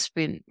sometimes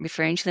been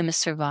referring to them as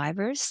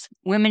survivors,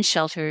 women's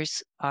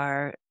shelters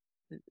they're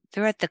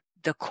at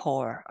the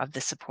core of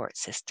the support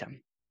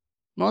system.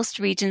 Most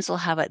regions will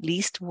have at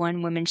least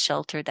one women's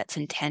shelter that's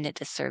intended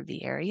to serve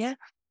the area.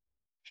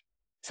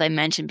 As I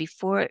mentioned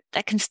before,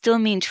 that can still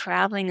mean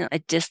traveling a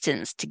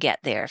distance to get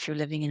there if you're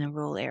living in a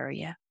rural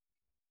area.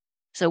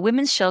 So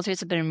women's shelters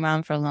have been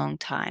around for a long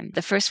time.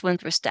 The first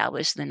ones were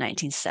established in the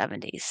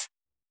 1970s.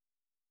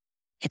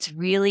 It's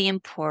really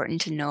important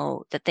to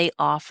know that they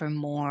offer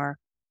more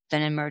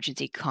than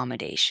emergency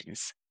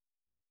accommodations.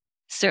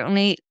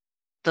 Certainly,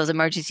 those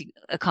emergency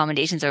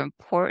accommodations are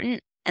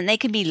important and they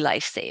can be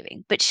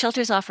life-saving, but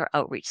shelters offer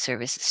outreach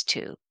services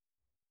too.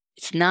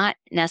 It's not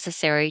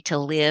necessary to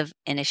live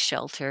in a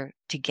shelter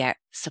to get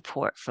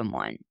support from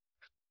one.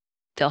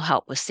 They'll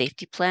help with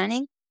safety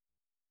planning,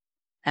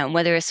 and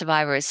whether a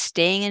survivor is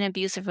staying in an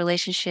abusive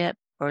relationship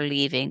or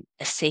leaving,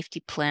 a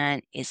safety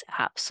plan is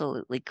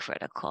absolutely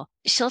critical.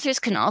 Shelters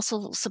can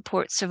also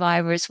support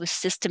survivors with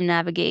system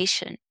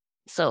navigation.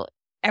 So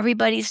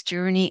everybody's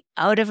journey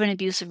out of an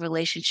abusive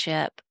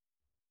relationship,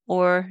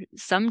 or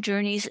some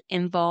journeys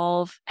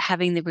involve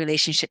having the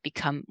relationship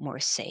become more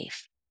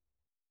safe.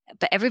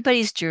 But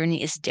everybody's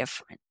journey is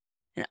different.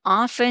 And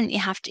often you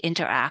have to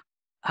interact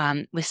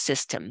with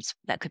systems.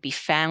 That could be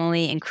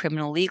family and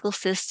criminal legal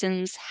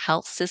systems,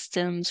 health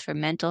systems for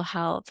mental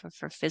health or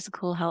for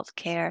physical health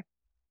care.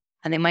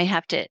 And they might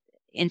have to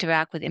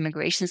interact with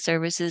immigration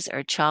services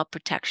or child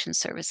protection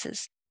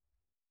services.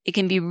 It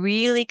can be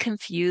really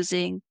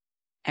confusing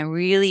and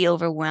really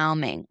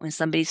overwhelming when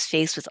somebody's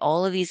faced with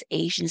all of these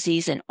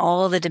agencies and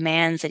all the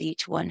demands that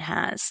each one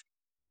has.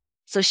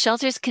 So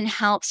shelters can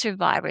help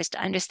survivors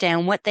to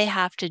understand what they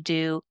have to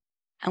do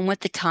and what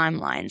the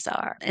timelines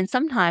are. And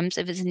sometimes,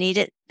 if it's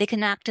needed, they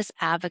can act as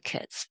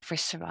advocates for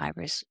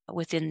survivors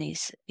within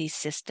these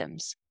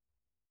systems.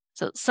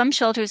 So some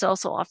shelters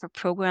also offer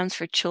programs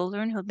for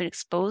children who have been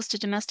exposed to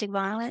domestic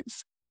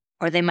violence,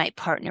 or they might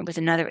partner with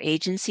another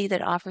agency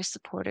that offers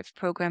supportive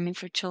programming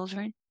for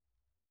children.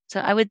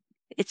 So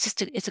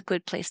it's a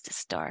good place to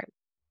start.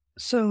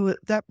 So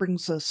that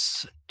brings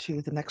us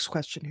to the next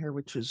question here,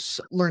 which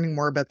is learning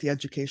more about the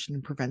education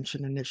and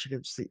prevention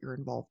initiatives that you're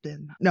involved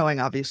in, knowing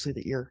obviously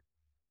that you're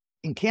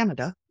in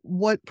Canada.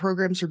 What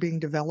programs are being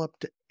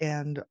developed?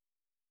 And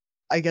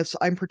I guess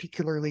I'm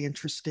particularly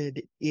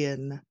interested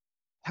in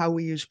how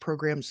we use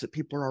programs that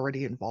people are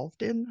already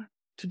involved in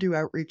to do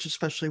outreach,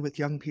 especially with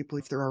young people.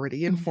 If they're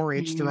already in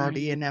 4-H, they're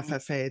already in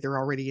FFA, they're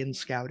already in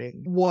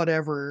scouting,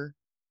 whatever.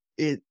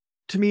 To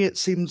me, it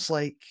seems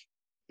like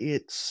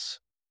it's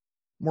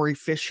more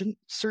efficient,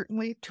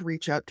 certainly, to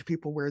reach out to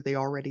people where they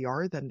already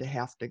are than to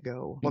have to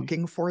go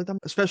looking for them,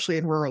 especially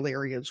in rural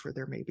areas where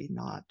they're maybe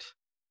not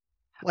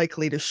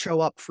likely to show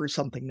up for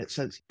something that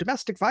says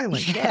domestic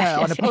violence,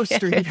 on a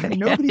poster.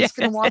 Nobody's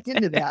going to walk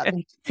into that.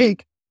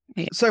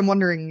 So I'm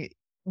wondering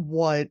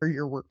what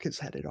your work is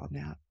headed on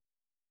that.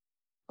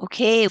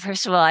 Okay,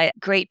 first of all,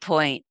 great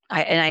point.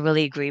 I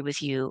really agree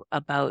with you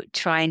about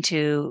trying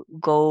to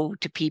go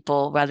to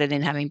people rather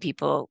than having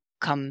people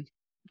come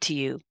to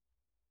you.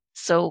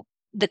 So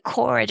the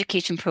core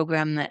education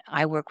program that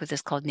I work with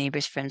is called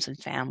Neighbors, Friends, and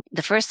Family.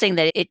 The first thing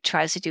that it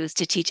tries to do is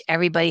to teach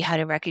everybody how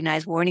to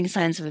recognize warning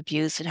signs of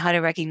abuse and how to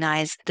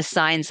recognize the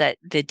signs that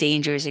the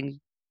danger is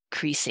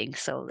increasing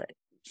so that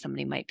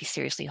somebody might be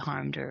seriously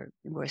harmed or,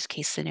 worst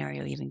case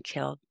scenario, even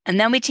killed. And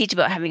then we teach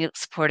about having a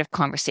supportive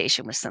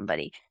conversation with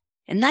somebody.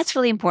 And that's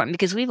really important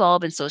because we've all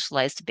been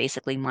socialized to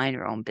basically mind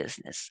our own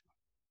business.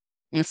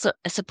 And so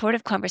a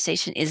supportive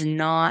conversation is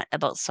not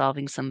about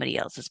solving somebody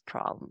else's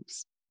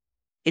problems.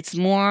 It's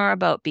more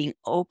about being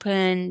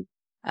open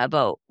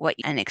about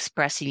and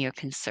expressing your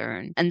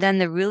concern. And then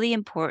the really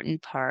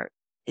important part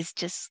is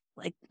just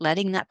like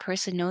letting that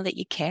person know that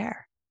you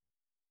care.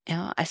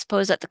 I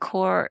suppose at the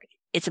core,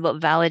 it's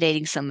about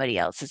validating somebody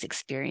else's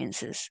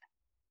experiences.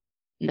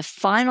 And the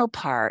final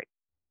part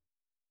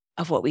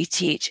of what we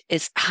teach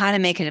is how to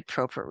make an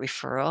appropriate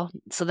referral.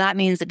 So that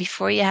means that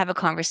before you have a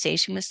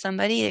conversation with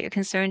somebody that you're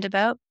concerned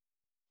about,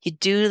 you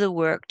do the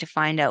work to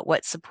find out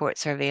what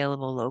supports are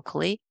available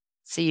locally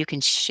so you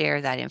can share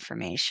that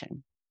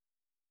information.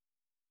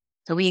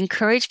 So we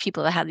encourage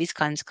people to have these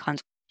kinds of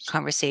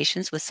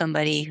conversations with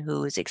somebody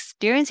who is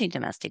experiencing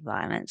domestic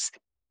violence.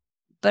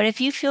 But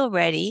if you feel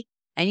ready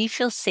and you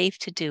feel safe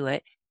to do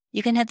it,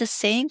 you can have the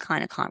same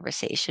kind of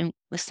conversation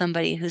with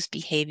somebody who's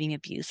behaving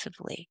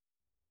abusively.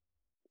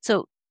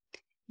 So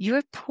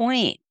your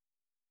point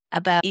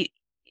about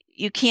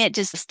you can't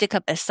just stick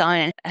up a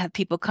sign and have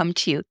people come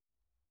to you.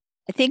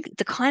 I think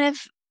the kind of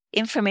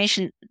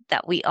information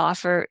that we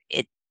offer,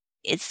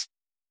 it's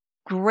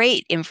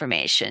great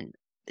information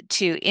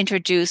to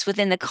introduce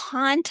within the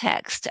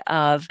context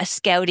of a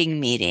scouting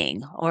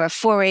meeting or a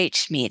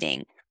 4-H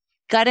meeting.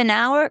 Got an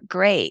hour?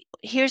 Great.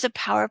 Here's a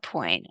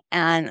PowerPoint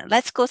and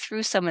let's go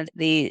through some of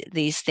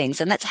these things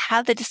and let's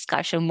have the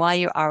discussion while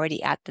you're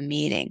already at the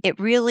meeting.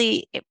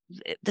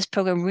 This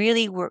program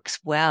really works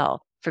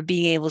well for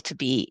being able to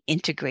be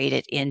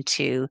integrated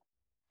into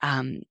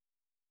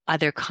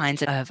other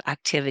kinds of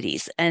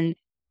activities. And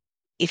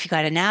if you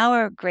got an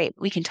hour, great.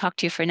 We can talk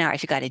to you for an hour.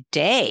 If you got a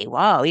day,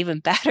 wow, even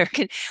better.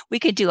 We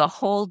could do a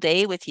whole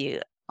day with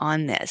you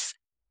on this.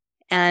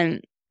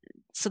 And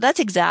so that's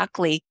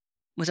exactly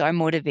was our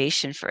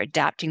motivation for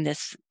adapting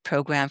this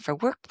program for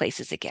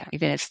workplaces again. You're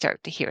going to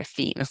start to hear a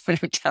theme of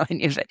what I'm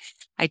telling you, but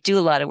I do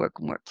a lot of work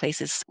in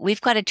workplaces.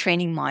 We've got a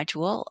training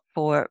module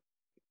for,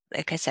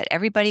 like I said,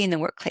 everybody in the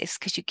workplace,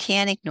 because you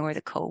can't ignore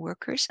the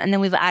coworkers. And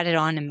then we've added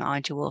on a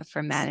module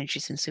for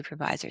managers and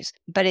supervisors.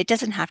 But it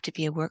doesn't have to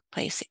be a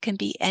workplace. It can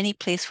be any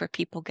place where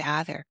people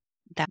gather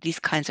that these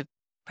kinds of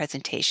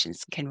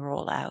presentations can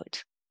roll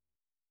out.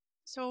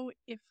 So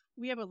if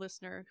we have a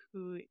listener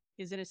who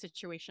is in a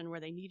situation where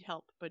they need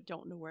help but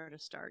don't know where to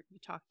start, you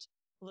talked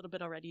a little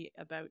bit already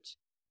about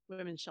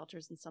women's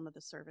shelters and some of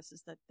the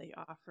services that they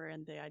offer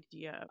and the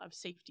idea of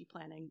safety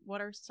planning.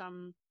 What are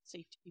some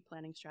safety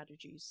planning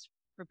strategies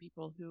for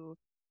people who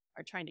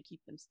are trying to keep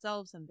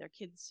themselves and their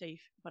kids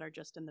safe, but are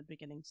just in the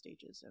beginning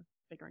stages of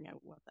figuring out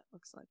what that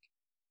looks like?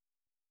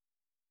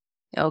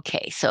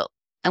 Okay, so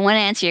I want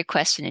to answer your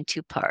question in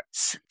two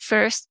parts.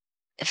 First,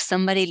 if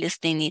somebody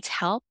listening needs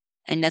help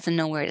and doesn't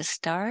know where to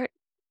start,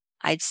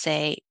 I'd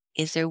say,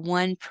 is there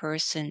one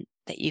person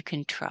that you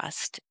can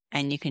trust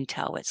and you can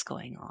tell what's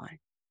going on?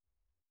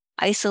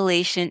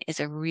 Isolation is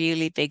a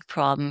really big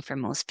problem for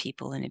most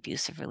people in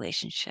abusive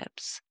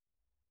relationships.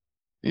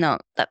 No,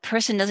 that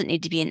person doesn't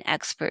need to be an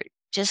expert,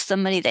 just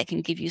somebody that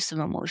can give you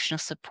some emotional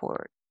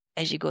support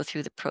as you go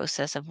through the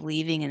process of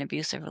leaving an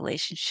abusive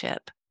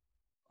relationship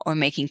or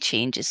making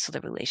changes so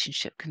the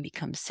relationship can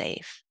become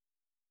safe.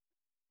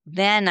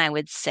 Then I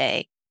would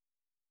say,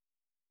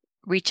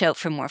 reach out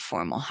for more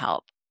formal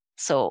help.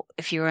 So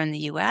if you're in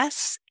the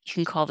US, you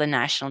can call the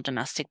National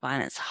Domestic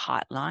Violence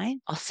Hotline.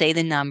 I'll say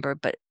the number,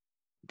 but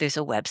there's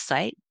a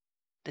website.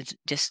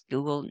 Just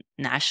Google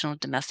National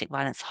Domestic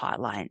Violence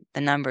Hotline.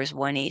 The number is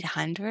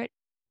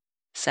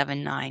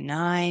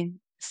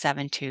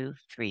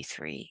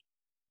 1-800-799-7233.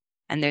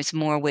 And there's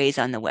more ways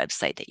on the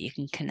website that you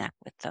can connect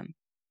with them.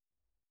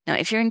 Now,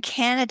 if you're in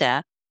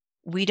Canada,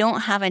 we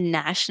don't have a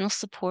national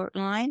support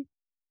line,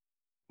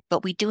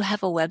 but we do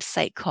have a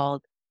website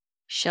called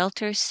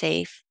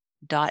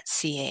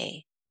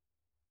sheltersafe.ca.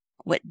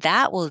 What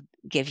that will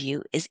give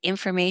you is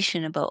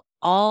information about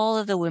all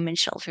of the women's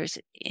shelters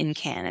in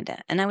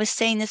Canada. And I was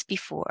saying this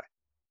before,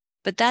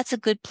 but that's a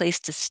good place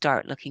to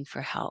start looking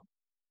for help.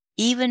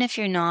 Even if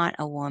you're not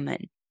a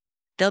woman,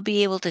 they'll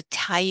be able to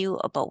tell you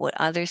about what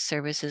other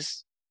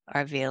services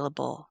are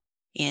available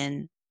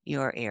in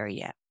your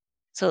area.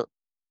 So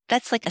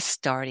that's like a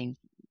starting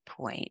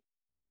point.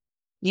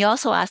 You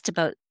also asked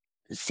about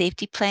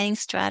safety planning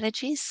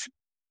strategies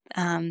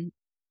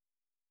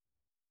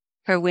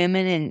for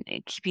women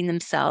and keeping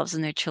themselves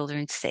and their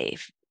children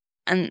safe.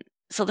 And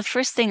so the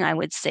first thing I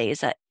would say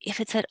is that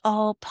if it's at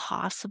all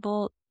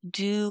possible,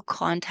 do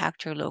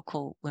contact your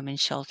local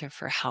women's shelter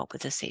for help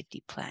with a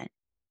safety plan.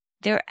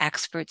 They're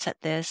experts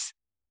at this.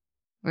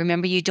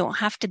 Remember, you don't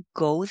have to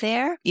go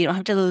there. You don't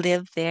have to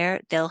live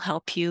there. They'll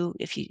help you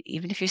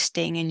even if you're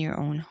staying in your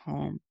own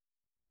home.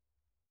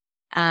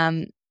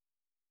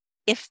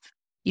 If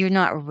you're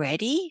not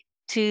ready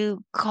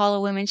to call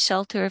a women's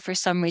shelter, or for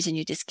some reason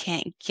you just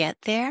can't get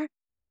there,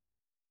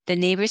 the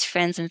Neighbors,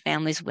 Friends, and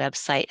Families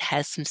website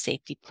has some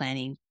safety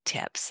planning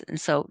tips. And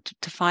so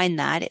to find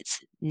that, it's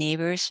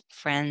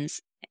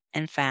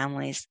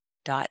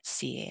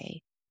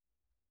neighborsfriendsandfamilies.ca.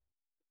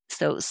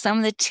 So some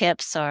of the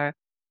tips are: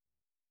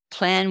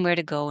 plan where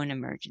to go in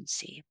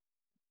emergency.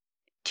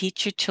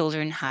 Teach your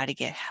children how to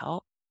get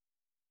help.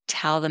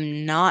 Tell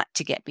them not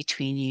to get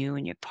between you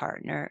and your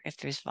partner if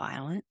there's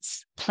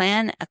violence.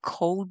 Plan a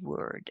code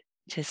word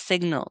to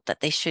signal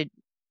that they should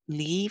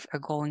leave or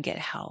go and get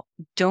help.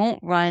 Don't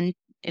run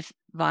if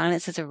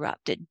violence has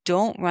erupted.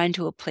 Don't run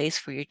to a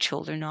place where your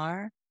children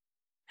are,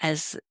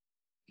 as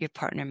your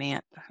partner may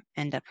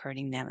end up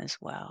hurting them as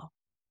well.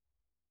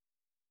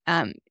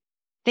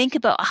 Think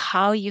about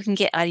how you can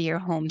get out of your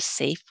home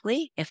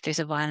safely if there's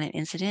a violent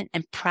incident,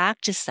 and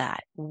practice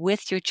that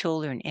with your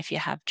children if you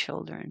have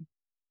children.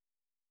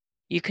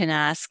 You can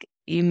ask,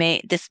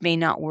 this may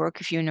not work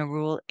if you're in a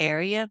rural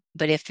area,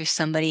 but if there's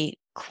somebody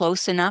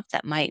close enough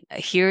that might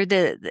hear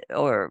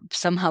or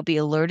somehow be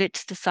alerted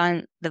to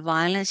the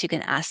violence, you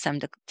can ask them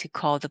to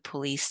call the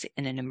police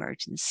in an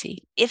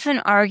emergency. If an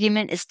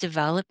argument is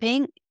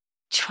developing,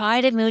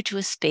 try to move to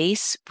a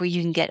space where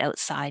you can get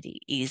outside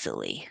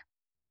easily.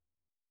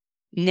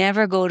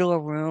 Never go to a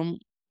room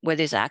where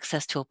there's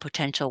access to a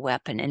potential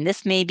weapon. And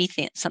this may be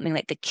something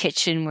like the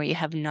kitchen where you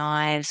have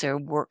knives, or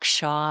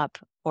workshop,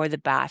 or the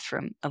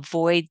bathroom.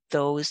 Avoid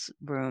those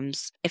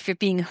rooms. If you're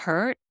being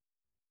hurt,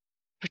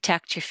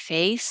 protect your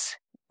face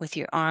with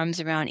your arms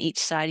around each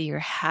side of your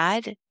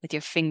head with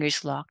your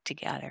fingers locked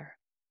together.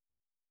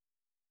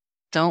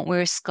 Don't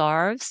wear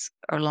scarves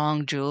or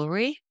long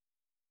jewelry.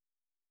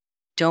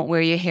 Don't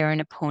wear your hair in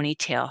a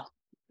ponytail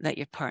that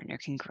your partner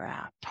can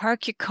grab.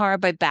 Park your car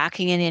by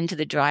backing it into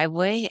the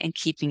driveway and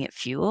keeping it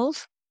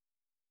fueled.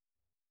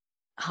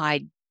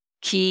 Hide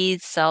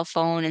keys, cell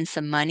phone, and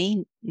some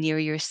money near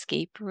your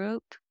escape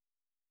route.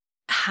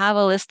 Have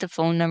a list of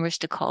phone numbers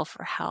to call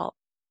for help.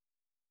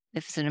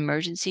 If it's an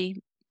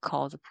emergency,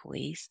 call the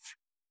police.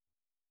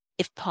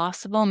 If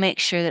possible, make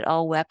sure that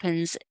all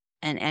weapons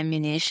and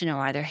ammunition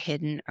are either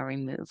hidden or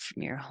removed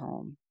from your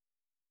home.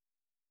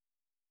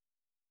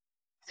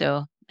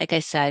 So, like I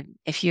said,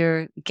 if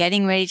you're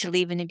getting ready to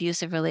leave an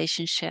abusive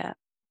relationship,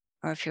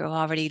 or if you're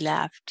already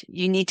left,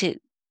 you need to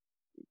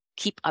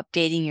keep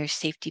updating your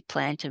safety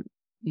plan to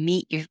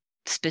meet your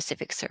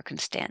specific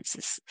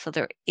circumstances. So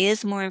there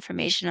is more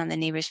information on the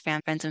Neighbors,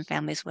 Friends, and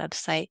Families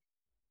website.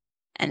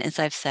 And as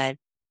I've said,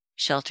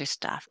 shelter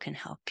staff can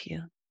help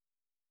you.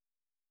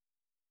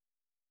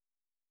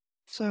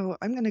 So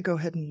I'm going to go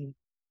ahead and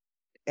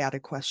add a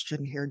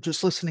question here.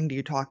 Just listening to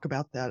you talk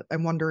about that,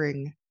 I'm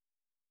wondering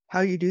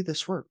how you do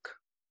this work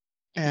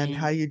and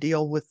how you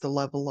deal with the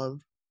level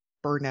of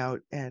burnout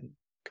and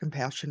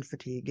compassion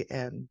fatigue.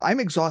 And I'm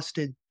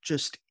exhausted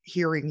just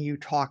hearing you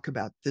talk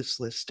about this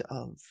list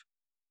of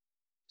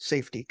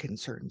safety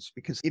concerns,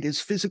 because it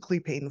is physically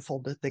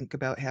painful to think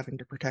about having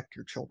to protect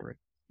your children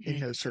in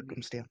those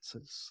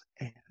circumstances.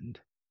 And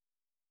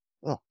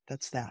well,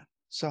 that's that.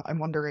 So I'm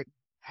wondering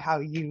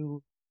how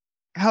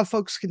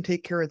folks can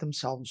take care of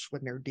themselves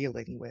when they're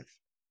dealing with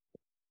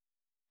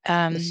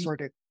this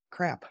sort of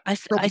crap. I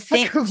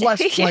think of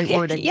less polite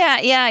wording.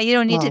 Yeah, you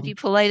don't need to be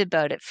polite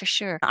about it, for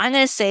sure. I'm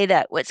going to say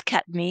that what's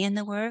kept me in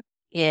the work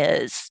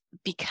is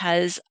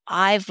because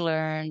I've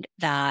learned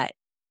that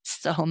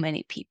so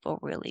many people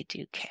really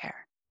do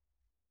care.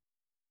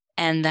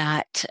 And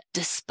that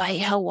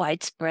despite how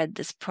widespread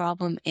this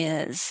problem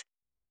is,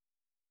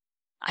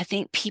 I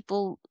think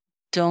people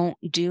don't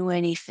do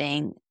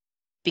anything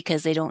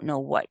because they don't know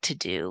what to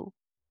do.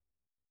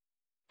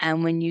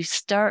 And when you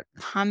start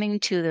coming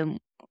to them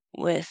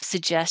with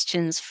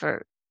suggestions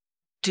for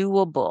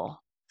doable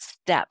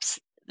steps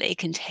they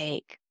can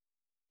take,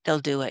 they'll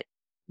do it.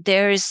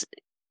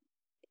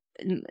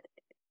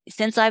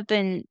 Since I've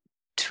been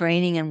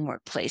training in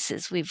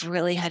workplaces, we've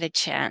really had a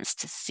chance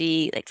to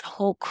see like the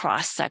whole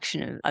cross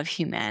section of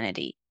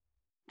humanity.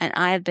 And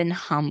I have been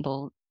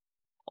humbled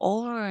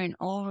over and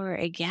over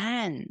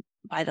again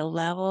by the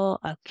level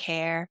of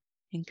care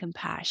and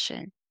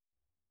compassion.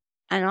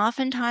 And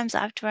oftentimes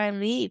after I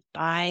leave,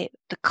 by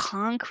the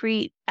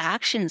concrete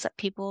actions that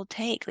people will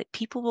take. Like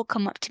people will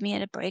come up to me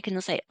at a break and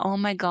they'll say, "Oh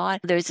my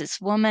God, there's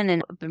this woman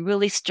and I've been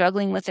really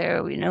struggling with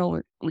her.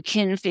 We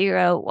can't figure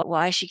out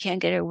why she can't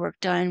get her work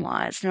done,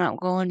 why it's not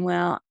going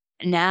well.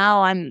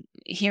 Now I'm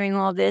hearing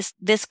all this.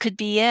 This could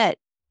be it.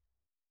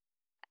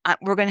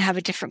 We're going to have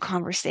a different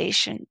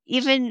conversation."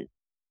 Even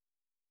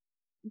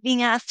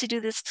being asked to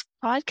do this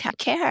podcast,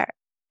 care.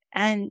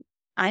 And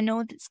I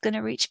know it's going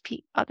to reach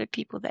other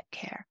people that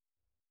care.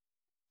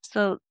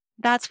 So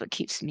that's what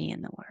keeps me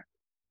in the work.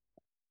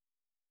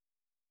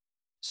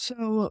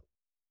 So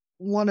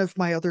one of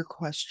my other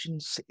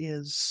questions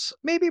is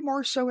maybe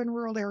more so in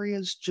rural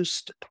areas,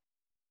 just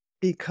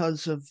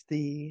because of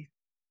the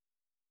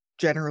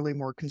generally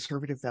more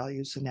conservative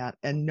values in that,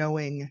 and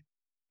knowing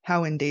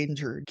how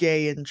endangered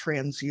gay and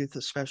trans youth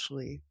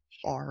especially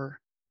are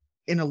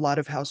in a lot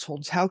of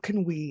households. How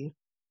can we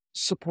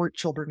support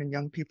children and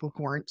young people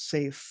who aren't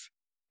safe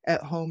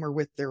at home or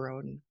with their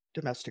own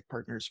domestic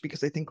partners?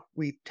 Because I think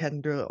we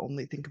tend to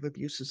only think of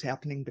abuse as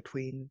happening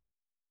between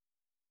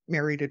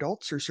married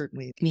adults, or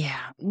certainly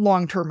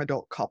long-term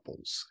adult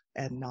couples,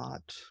 and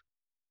not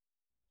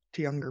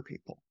to younger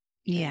people.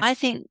 Yeah. I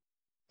think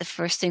the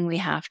first thing we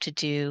have to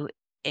do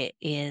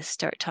is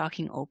start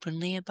talking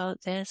openly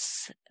about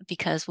this,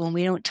 because when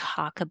we don't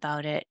talk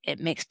about it, it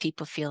makes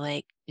people feel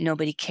like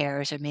nobody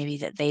cares, or maybe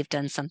that they've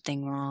done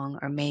something wrong,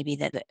 or maybe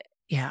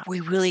we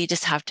really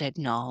just have to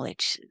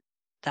acknowledge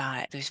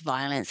that there's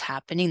violence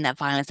happening. That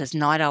violence is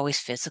not always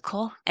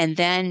physical. And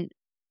then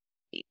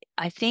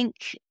I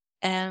think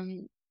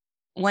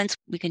once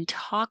we can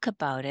talk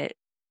about it,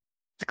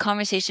 the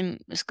conversation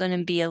is going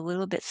to be a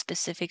little bit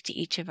specific to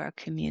each of our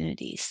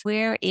communities.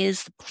 Where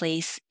is the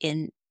place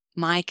in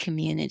my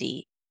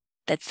community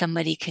that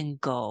somebody can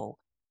go,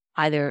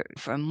 either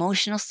for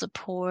emotional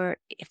support,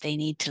 if they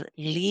need to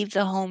leave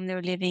the home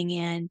they're living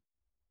in?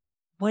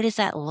 What does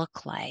that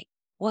look like?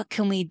 What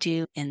can we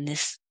do in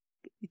this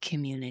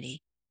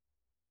community?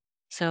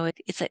 So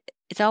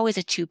it's always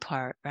a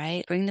two-part,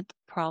 right? Bring the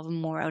problem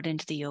more out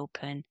into the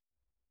open.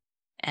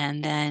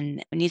 And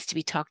then it needs to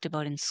be talked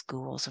about in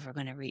schools if we're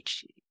going to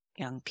reach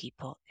young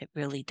people. It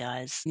really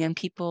does. Young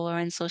people are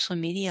on social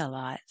media a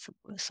lot.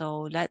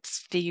 So let's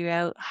figure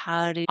out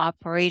how to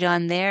operate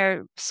on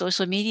their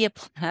social media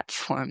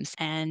platforms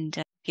and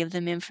give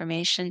them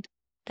information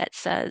that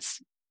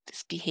says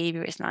this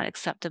behavior is not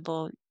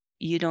acceptable.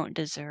 You don't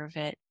deserve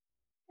it.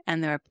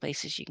 And there are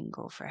places you can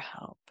go for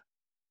help.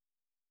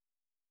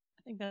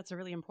 I think that's a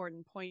really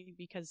important point,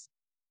 because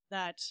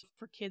that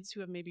for kids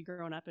who have maybe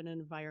grown up in an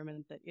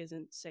environment that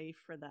isn't safe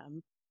for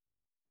them,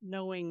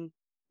 knowing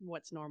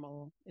what's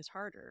normal is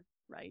harder,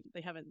 right? They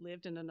haven't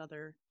lived in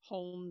another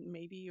home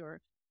maybe, or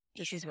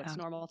this is what's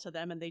normal to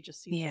them, and they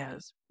just see that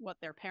as what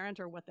their parent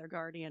or what their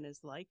guardian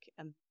is like,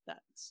 and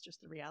that's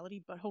just the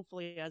reality. But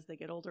hopefully as they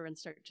get older and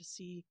start to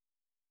see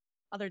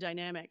other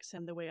dynamics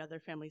and the way other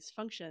families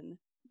function,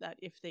 that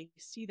if they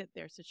see that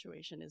their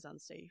situation is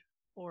unsafe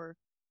or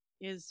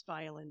is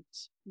violent,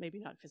 maybe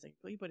not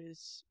physically, but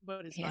is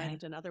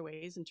violent in other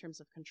ways in terms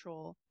of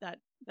control, that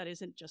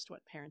isn't just what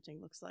parenting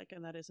looks like,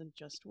 and that isn't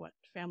just what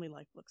family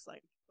life looks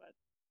like. But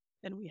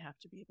then we have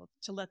to be able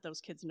to let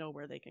those kids know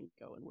where they can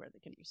go and where they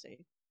can be safe.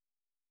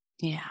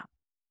 Yeah.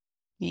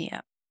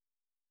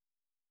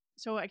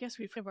 So I guess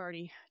we've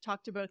already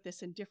talked about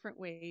this in different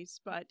ways,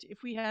 but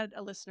if we had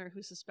a listener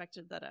who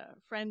suspected that a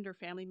friend or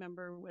family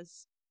member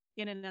was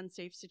in an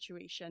unsafe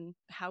situation,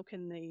 how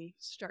can they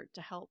start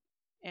to help?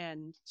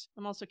 And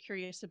I'm also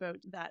curious about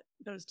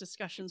those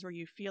discussions where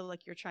you feel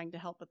like you're trying to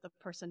help, but the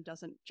person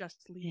doesn't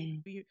just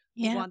leave. You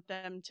want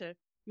them to,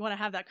 you want to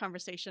have that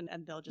conversation,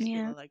 and they'll just be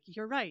like,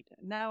 "You're right.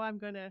 Now I'm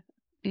going to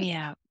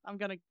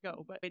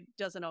go." But it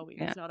doesn't always,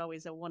 it's not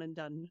always a one and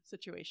done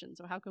situation.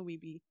 So how can we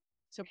be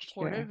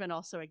supportive and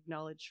also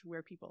acknowledge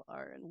where people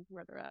are and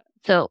where they're at?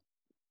 So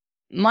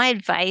my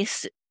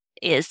advice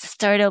is to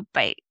start out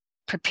by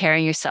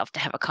preparing yourself to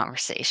have a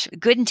conversation.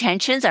 Good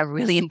intentions are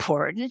really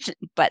important,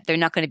 but they're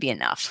not going to be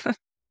enough.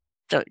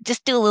 So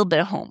just do a little bit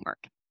of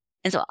homework.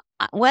 And so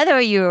whether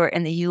you're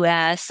in the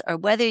US or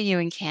whether you're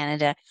in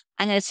Canada,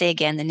 I'm going to say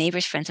again, the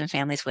Neighbors, Friends and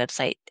Families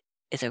website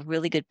is a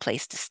really good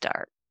place to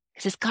start,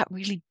 because it's got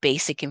really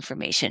basic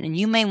information, and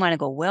you may want to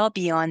go well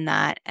beyond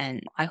that,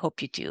 and I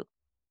hope you do.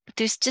 But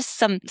there's just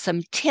some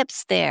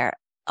tips there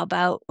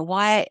about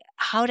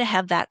how to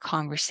have that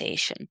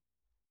conversation.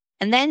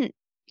 And then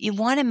you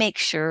want to make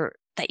sure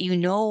that you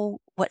know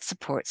what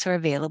supports are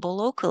available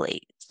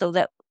locally, so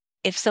that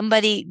if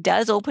somebody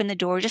does open the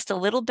door just a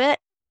little bit,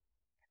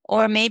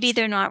 Or maybe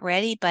they're not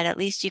ready, but at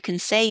least you can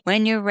say,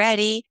 when you're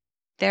ready,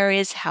 there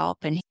is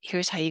help, and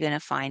here's how you're going to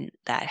find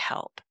that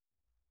help.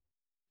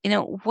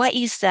 What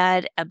you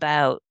said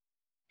about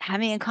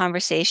having a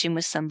conversation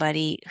with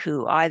somebody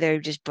who either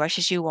just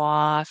brushes you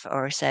off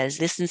or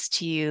listens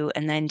to you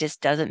and then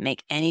just doesn't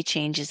make any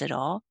changes at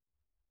all,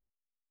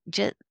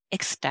 just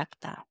expect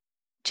that.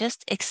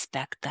 Just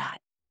expect that.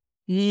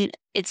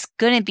 It's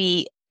going to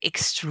be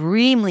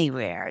extremely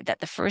rare that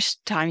the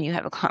first time you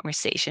have a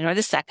conversation, or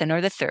the second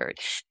or the third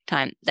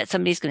time, that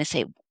somebody's going to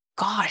say,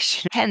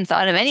 gosh, I hadn't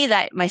thought of any of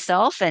that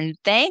myself, and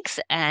thanks,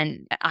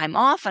 and I'm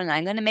off and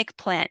I'm going to make a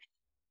plan.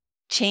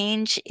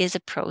 Change is a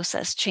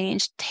process.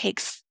 Change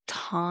takes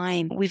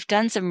time. We've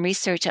done some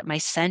research at my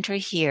center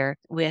here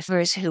with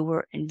those who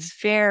were in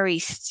very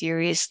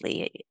serious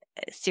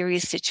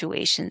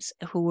situations,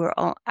 who were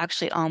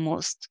actually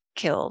almost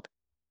killed.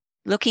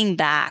 Looking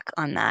back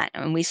on that,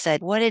 and we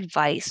said, what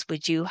advice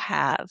would you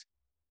have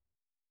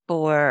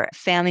for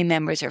family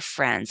members or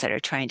friends that are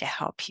trying to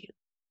help you?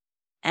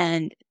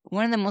 And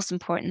one of the most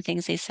important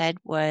things they said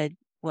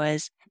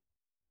was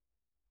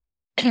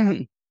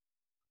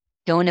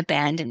don't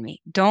abandon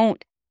me.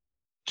 Don't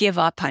give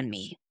up on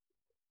me.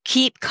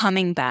 Keep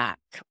coming back.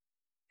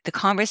 The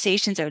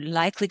conversations are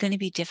likely going to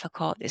be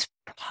difficult. There's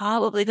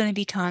probably going to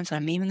be times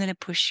when I'm even going to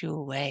push you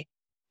away,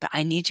 but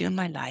I need you in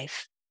my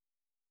life.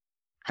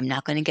 I'm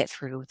not going to get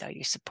through without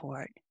your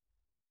support.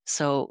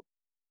 So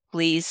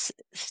please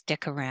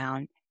stick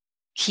around.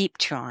 Keep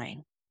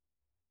trying.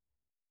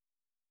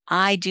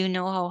 I do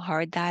know how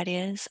hard that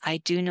is. I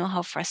do know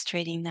how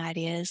frustrating that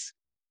is,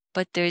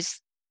 but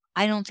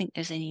I don't think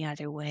there's any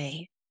other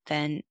way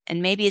and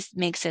maybe it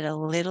makes it a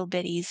little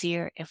bit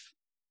easier if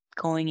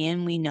going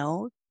in, we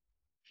know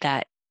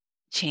that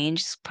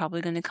change is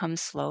probably going to come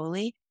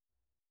slowly.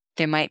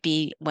 There might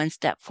be one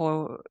step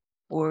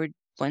forward,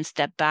 one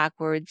step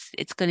backwards.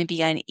 It's going to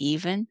be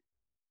uneven.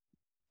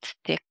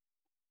 Stick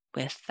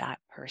with that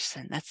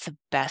person. That's the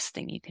best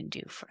thing you can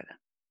do for them.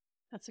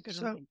 That's a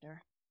good one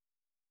there.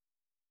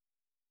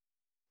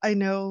 I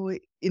know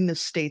in the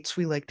States,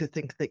 we like to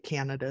think that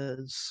Canada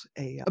is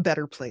a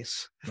better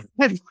place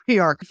than we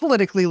are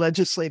politically,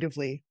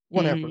 legislatively,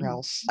 whatever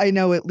else. I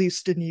know at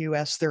least in the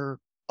US, there are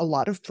a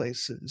lot of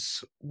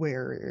places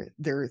where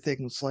there are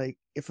things like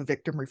if a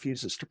victim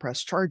refuses to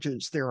press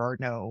charges, there are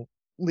no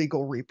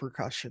legal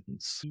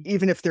repercussions.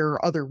 Even if there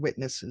are other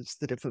witnesses,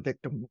 that if a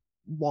victim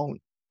won't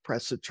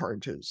press the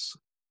charges,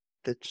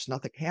 that just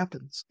nothing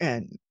happens.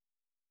 And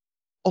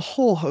a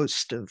whole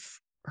host of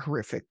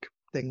horrific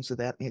things of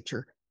that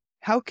nature.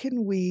 How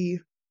can we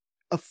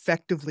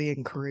effectively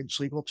encourage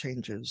legal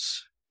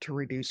changes to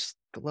reduce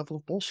the level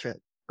of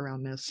bullshit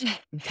around this?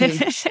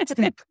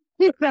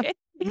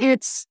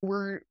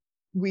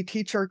 We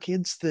teach our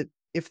kids that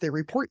if they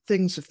report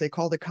things, if they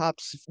call the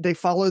cops, if they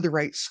follow the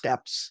right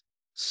steps,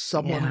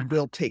 someone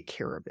will take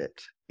care of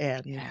it.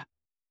 And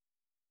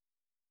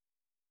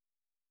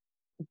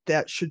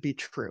that should be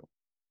true.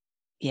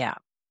 Yeah.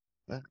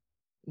 But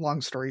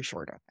long story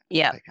short of it,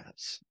 yeah, I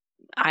guess.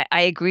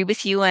 I agree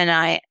with you.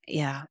 And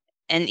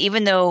and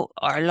even though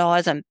our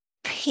laws on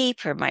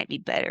paper might be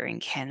better in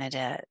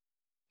Canada,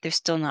 they're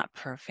still not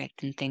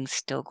perfect and things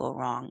still go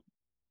wrong.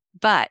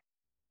 But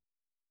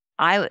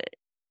my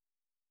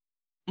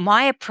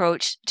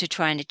approach to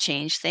trying to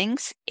change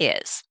things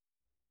is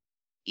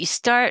you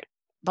start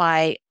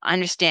by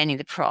understanding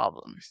the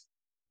problem.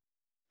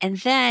 And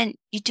then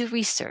you do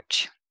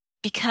research,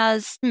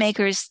 because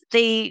makers,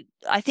 I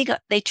think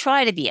they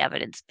try to be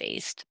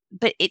evidence-based,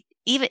 but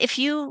even if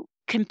you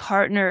can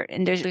partner,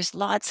 and there's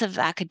lots of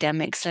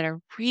academics that are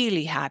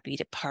really happy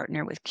to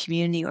partner with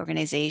community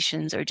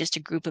organizations or just a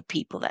group of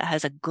people that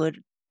has a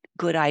good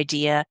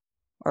idea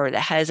or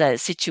that has a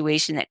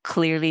situation that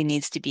clearly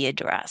needs to be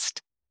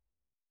addressed.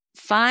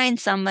 Find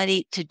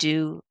somebody to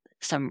do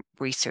some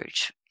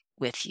research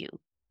with you.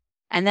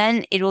 And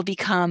then it will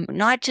become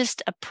not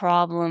just a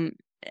problem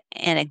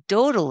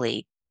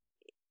anecdotally,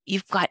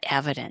 you've got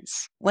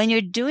evidence. When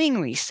you're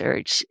doing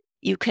research,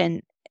 you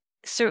can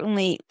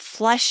certainly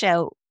flesh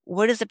out,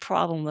 what does the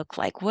problem look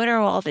like? What are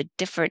all the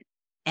different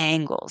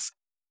angles?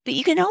 But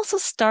you can also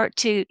start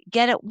to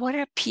get at what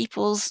are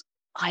people's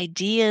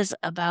ideas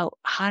about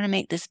how to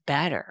make this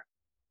better.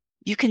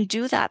 You can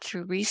do that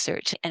through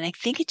research. And I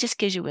think it just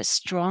gives you a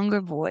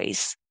stronger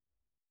voice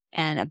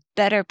and a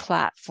better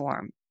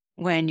platform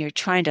when you're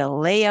trying to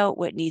lay out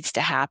what needs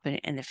to happen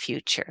in the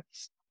future,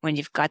 when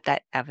you've got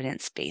that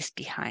evidence base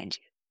behind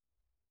you.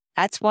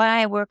 That's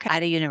why I work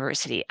at a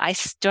university. I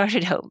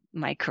started out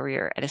my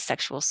career at a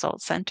sexual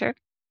assault center.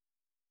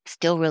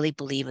 Still really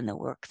believe in the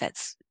work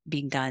that's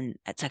being done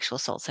at sexual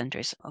assault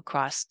centers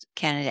across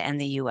Canada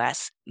and the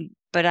US.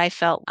 But I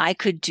felt I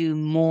could do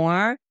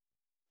more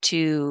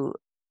to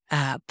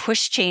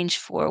push change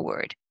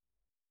forward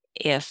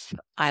if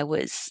I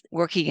was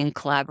working in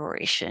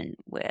collaboration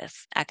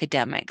with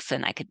academics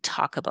and I could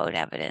talk about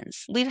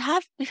evidence. We've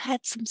had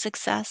some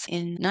success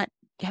in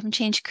we haven't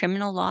changed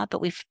criminal law, but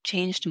we've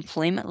changed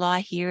employment law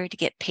here to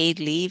get paid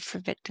leave for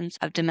victims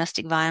of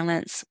domestic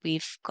violence.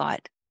 We've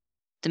got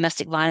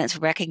domestic violence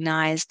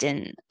recognized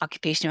in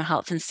occupational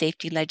health and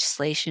safety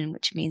legislation,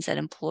 which means that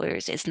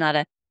employers, it's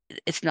not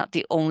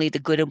only the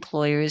good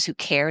employers who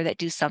care that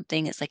do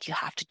something. It's like you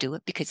have to do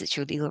it because it's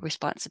your legal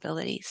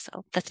responsibility.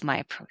 So that's my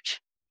approach.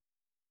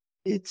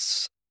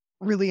 It's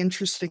really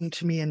interesting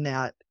to me in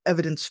that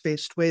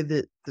evidence-based way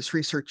that this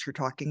research you're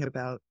talking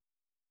about,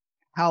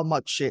 how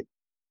much it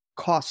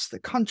costs the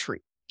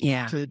country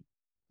to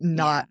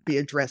not be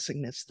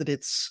addressing this, that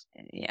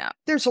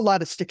there's a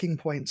lot of sticking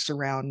points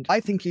around,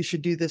 I think you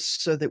should do this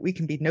so that we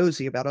can be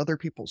nosy about other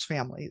people's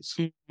families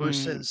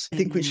versus I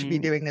think we should be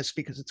doing this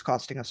because it's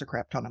costing us a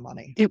crap ton of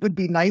money. It would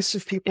be nice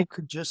if people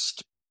could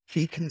just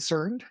be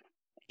concerned.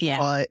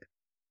 But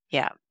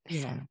a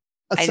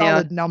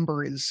solid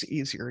number is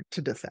easier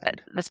to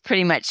defend. That's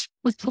pretty much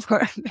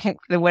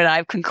what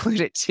I've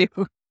concluded too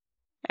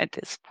at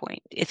this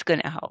point. It's going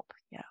to help.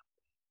 Yeah.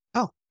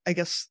 Oh, I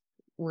guess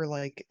we're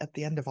like at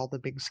the end of all the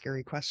big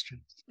scary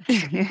questions.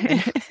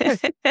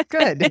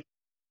 Good.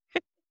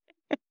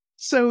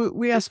 So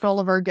we ask all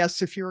of our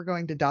guests, if you were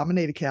going to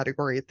dominate a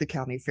category at the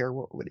county fair,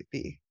 what would it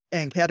be?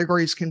 And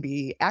categories can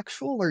be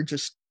actual or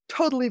just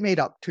totally made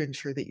up to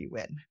ensure that you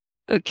win.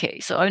 Okay,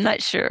 so I'm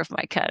not sure if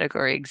my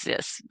category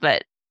exists,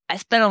 but I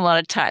spent a lot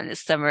of time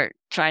this summer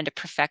trying to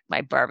perfect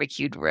my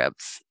barbecued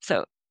ribs.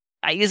 So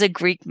I use a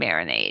Greek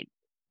marinade.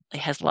 It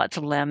has lots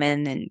of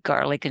lemon and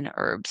garlic and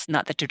herbs,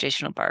 not the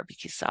traditional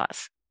barbecue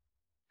sauce.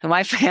 So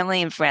my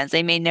family and friends,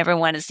 they may never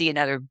want to see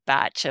another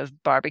batch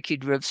of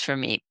barbecued ribs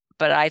from me,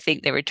 but I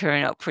think they would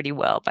turn out pretty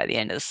well by the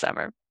end of the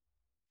summer.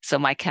 So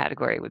my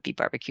category would be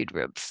barbecued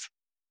ribs.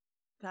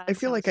 I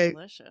feel like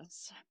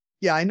delicious.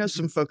 Yeah, I know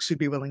some folks who'd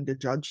be willing to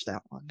judge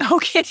that one.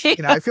 Okay.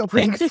 I feel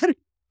pretty good.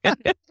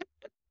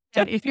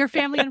 And if your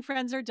family and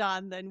friends are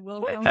done, then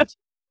we'll count.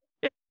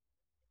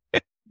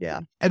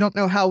 Yeah. I don't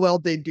know how well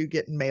they do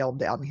getting mailed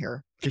down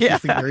here. You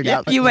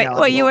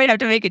might have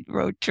to make a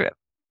road trip.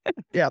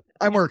 Yeah,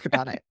 I'm working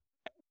on it.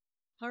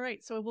 All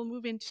right, so we'll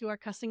move into our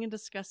cussing and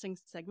discussing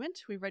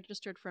segment. We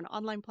registered for an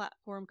online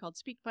platform called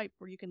SpeakPipe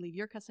where you can leave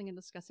your cussing and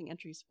discussing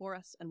entries for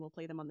us and we'll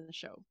play them on the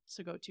show.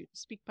 So go to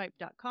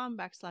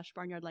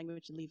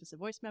speakpipe.com/barnyardlanguage and leave us a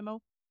voice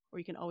memo, or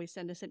you can always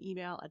send us an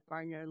email at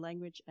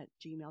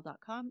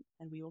barnyardlanguage@gmail.com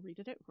and we will read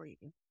it out for you.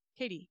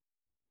 Katie,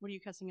 what are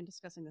you cussing and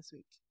discussing this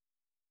week?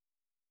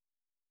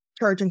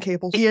 Charging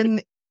cables.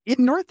 In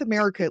North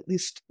America, at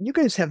least, you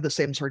guys have the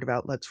same sort of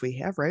outlets we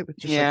have, right? With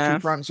just like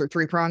 2 prongs or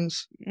 3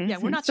 prongs. Yeah,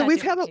 we're not so that we've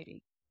different, had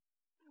Katie.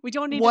 We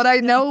don't need what I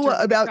know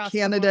about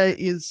Canada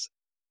is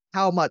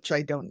how much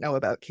I don't know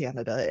about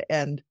Canada.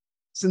 And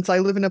since I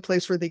live in a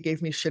place where they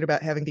gave me shit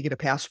about having to get a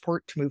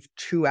passport to move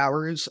 2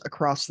 hours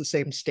across the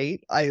same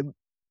state,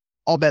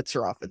 all bets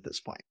are off at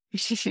this point.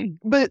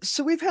 But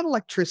so we've had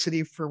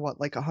electricity for what,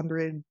 like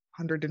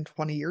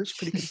 120 years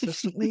pretty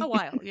consistently. A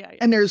while, yeah.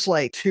 And there's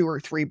like 2 or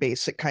 3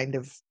 basic kind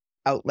of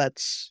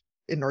outlets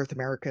in North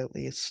America, at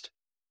least.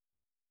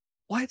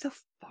 Why the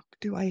fuck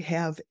do I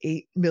have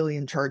 8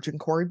 million charging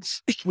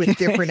cords with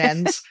different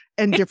ends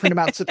and different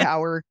amounts of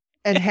power?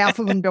 And half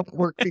of them don't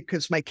work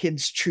because my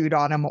kids chewed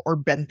on them or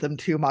bent them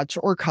too much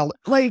or color.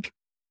 Like,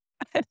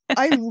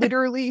 I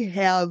literally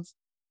have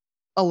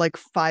a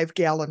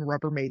 5-gallon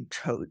Rubbermaid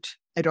tote.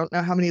 I don't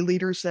know how many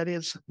liters that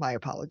is. My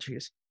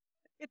apologies.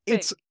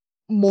 It's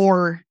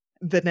more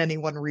than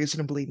anyone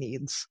reasonably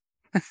needs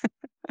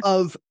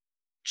of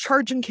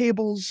charging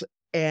cables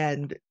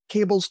and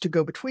cables to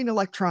go between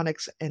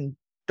electronics and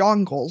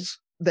dongles.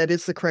 That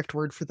is the correct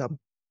word for them.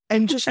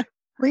 And just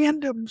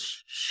random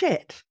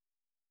shit.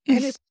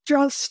 And it's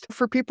just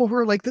for people who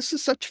are like, this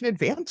is such an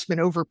advancement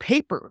over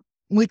paper.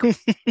 Like,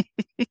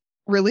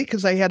 really?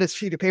 Because I had a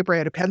sheet of paper, I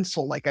had a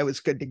pencil, like I was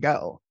good to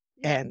go.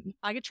 Yeah, and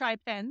I could try a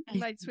pen. I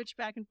might switch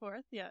back and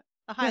forth. Yeah.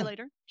 A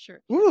highlighter. Sure.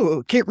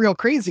 Ooh, get real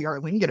crazy,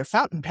 Arlene. Get a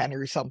fountain pen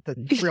or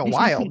something real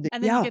wild.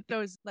 And then you get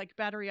those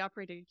battery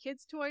operated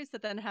kids toys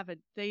that then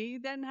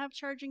have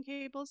charging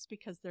cables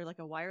because they're like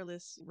a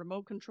wireless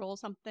remote control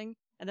something.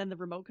 And then the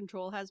remote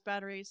control has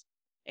batteries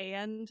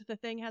and the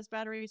thing has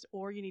batteries,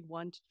 or you need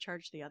one to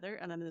charge the other.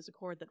 And then there's a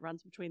cord that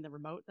runs between the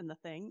remote and the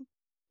thing.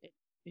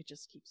 It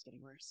just keeps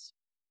getting worse.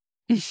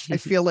 I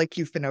feel like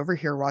you've been over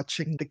here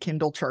watching the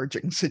Kindle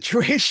charging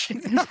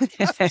situation.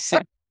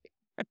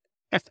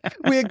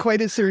 We had quite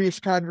a serious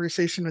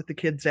conversation with the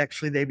kids.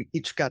 Actually, they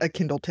each got a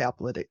Kindle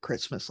tablet at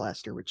Christmas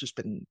last year, which has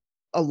been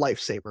a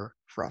lifesaver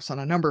for us on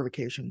a number of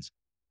occasions.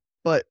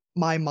 But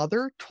my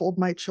mother told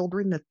my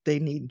children that they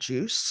need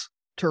juice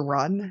to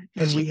run.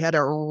 And we had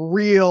a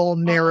real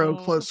narrow,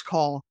 close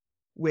call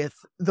with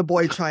the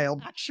boy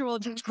child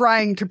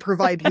trying to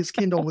provide his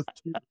Kindle with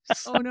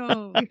juice. Oh,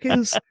 no.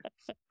 Because,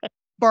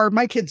 Barb,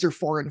 my kids are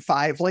 4 and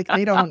 5. Like,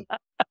 they don't...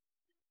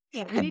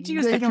 Yeah, we need to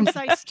use the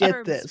precise get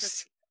terms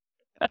this.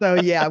 So,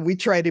 yeah, we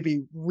try to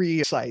be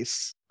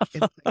precise.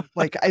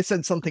 Like, I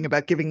said something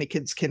about giving the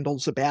kids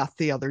Kindles a bath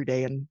the other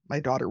day, and my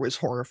daughter was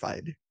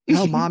horrified.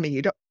 No, Mommy,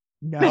 you don't...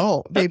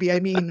 No, baby, I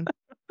mean...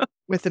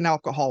 with an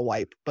alcohol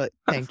wipe, but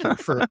thank you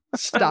for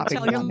stopping.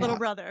 Tell your little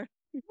brother.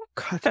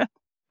 God.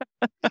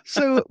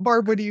 So,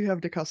 Barb, what do you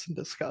have to cuss and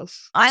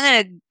discuss? I'm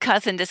going to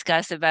cuss and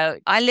discuss about,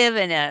 I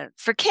live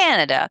for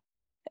Canada,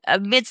 a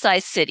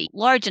mid-sized city,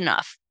 large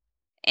enough.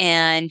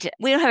 And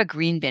we don't have a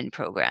green bin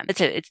program.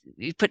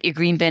 You put your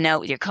green bin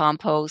out with your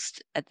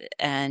compost,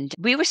 and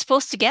we were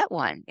supposed to get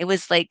one. It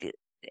was like,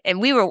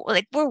 and we're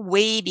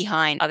way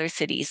behind other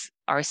cities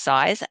our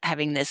size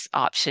having this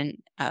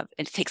option.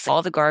 It takes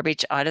all the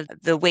garbage out of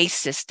the waste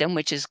system,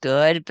 which is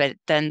good. But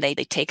then they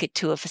take it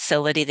to a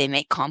facility, they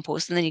make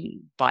compost, and then you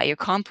can buy your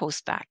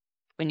compost back.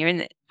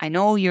 When I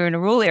know you're in a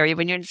rural area,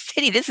 when you're in the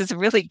city, this is a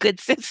really good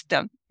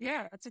system.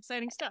 Yeah, that's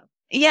exciting stuff.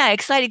 Yeah,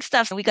 exciting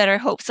stuff. So we got our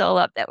hopes all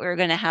up that we were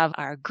going to have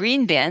our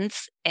green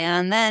bins,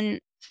 and then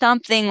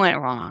something went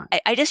wrong.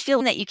 I just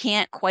feel that you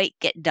can't quite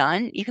get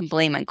done. You can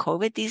blame on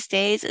COVID these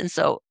days. And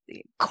so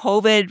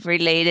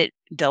COVID-related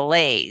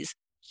delays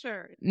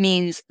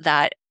means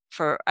that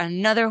for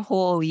another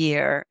whole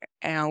year,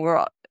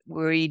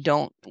 we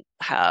don't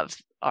have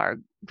our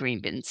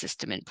green bin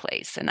system in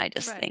place. And I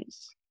just think,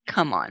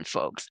 come on,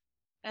 folks.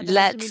 And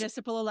then it's a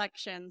municipal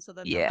election, so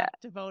that they'll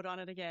have to vote on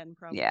it again,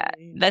 probably. Yeah,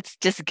 let's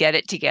just get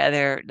it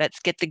together. Let's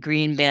get the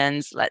green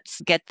bins. Let's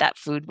get that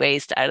food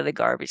waste out of the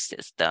garbage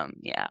system.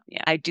 Yeah.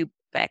 I do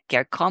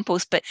backyard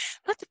compost, but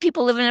lots of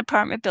people live in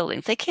apartment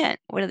buildings. They can't.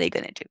 What are they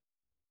going to do?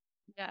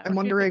 Yeah, I'm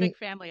wondering. If it's a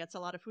big family, it's a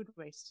lot of food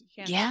waste. You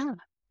can't. Yeah.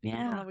 You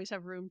don't always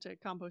have room to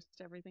compost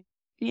everything.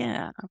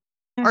 Yeah.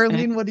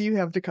 Arlene, what do you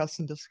have to cuss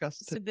and discuss?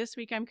 So this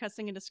week I'm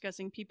cussing and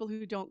discussing people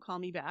who don't call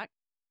me back.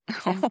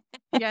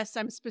 Yes,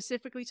 I'm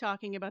specifically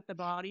talking about the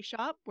body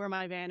shop where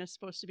my van is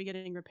supposed to be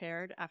getting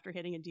repaired after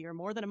hitting a deer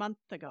more than a month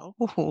ago.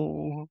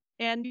 Oh.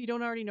 And you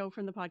don't already know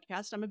from the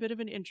podcast, I'm a bit of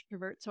an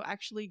introvert, so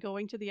actually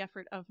going to the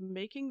effort of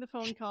making the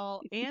phone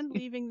call and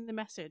leaving the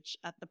message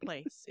at the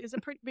place is a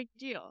pretty big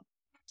deal.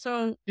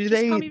 So do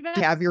they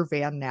have your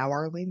van now,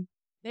 Arlene?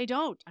 They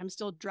don't. I'm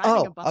still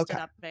driving a busted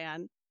up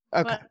van.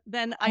 Okay. But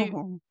then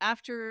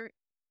after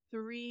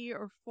 3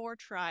 or 4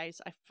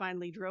 tries, I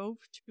finally drove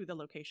to the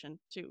location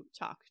to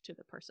talk to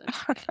the person.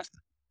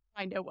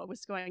 I know what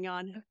was going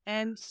on.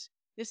 And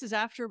this is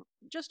after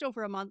just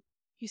over a month.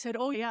 He said,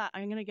 "Oh yeah,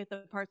 I'm going to get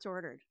the parts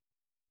ordered."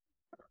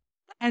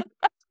 And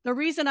the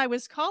reason I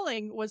was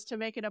calling was to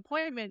make an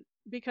appointment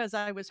because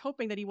I was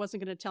hoping that he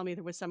wasn't going to tell me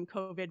there was some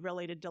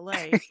COVID-related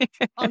delay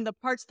on the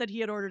parts that he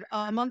had ordered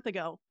a month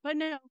ago. But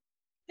no,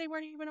 they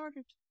weren't even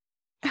ordered.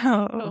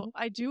 So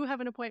I do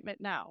have an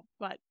appointment now,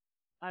 but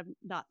I'm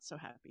not so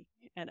happy.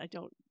 And I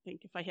don't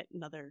think if I hit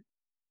another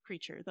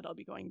creature that I'll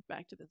be going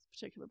back to this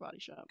particular body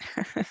shop.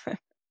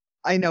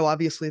 I know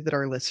obviously that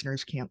our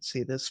listeners can't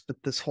see this, but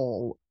this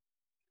whole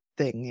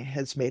thing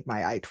has made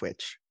my eye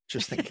twitch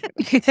just thinking of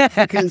it.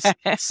 Because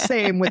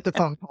same with the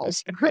phone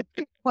calls.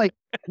 Like,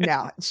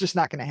 no, it's just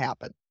not going to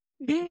happen.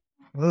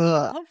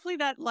 Hopefully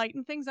that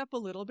lightened things up a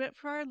little bit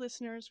for our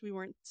listeners. We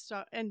weren't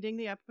ending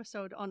the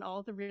episode on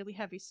all the really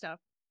heavy stuff.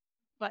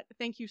 But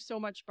thank you so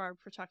much, Barb,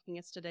 for talking to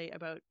us today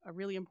about a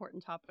really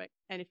important topic.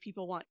 And if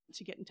people want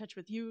to get in touch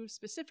with you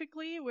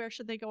specifically, where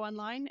should they go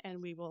online? And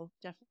we will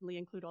definitely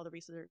include all the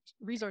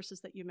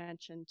resources that you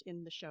mentioned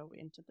in the show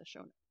into the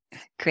show notes.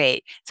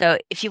 Great. So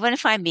if you want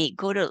to find me,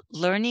 go to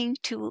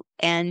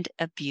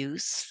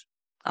learningtoendabuse,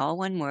 all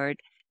one word,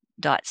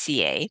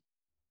 .ca.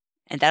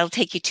 And that'll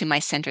take you to my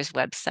center's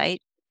website.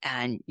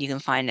 And you can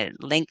find a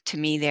link to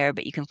me there,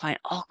 but you can find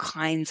all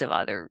kinds of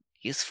other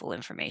useful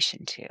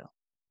information too.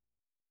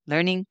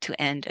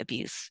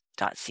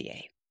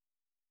 learningtoendabuse.ca.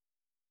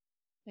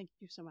 Thank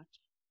you so much.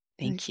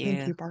 Thank you.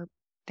 Thank you, Barb.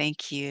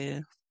 Thank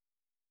you.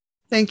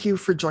 Thank you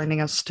for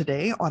joining us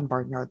today on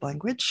Barnyard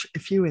Language.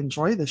 If you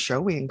enjoy the show,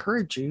 we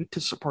encourage you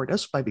to support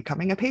us by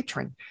becoming a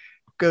patron.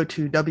 Go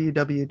to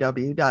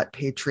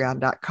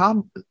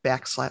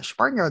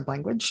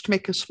www.patreon.com/barnyardlanguage to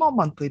make a small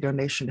monthly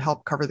donation to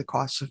help cover the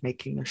costs of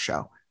making the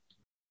show.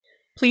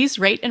 Please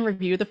rate and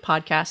review the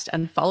podcast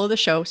and follow the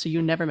show so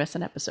you never miss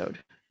an episode.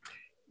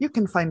 You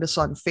can find us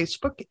on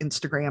Facebook,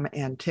 Instagram,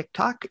 and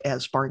TikTok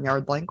as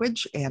Barnyard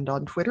Language, and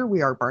on Twitter,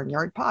 we are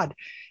Barnyard Pod.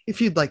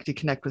 If you'd like to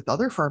connect with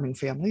other farming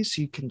families,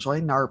 you can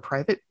join our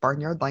private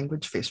Barnyard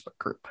Language Facebook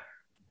group.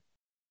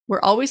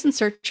 We're always in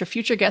search of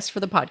future guests for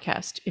the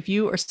podcast. If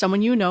you or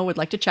someone you know would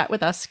like to chat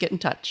with us, get in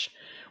touch.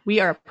 We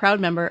are a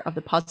proud member of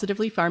the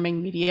Positively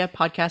Farming Media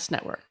Podcast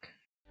Network.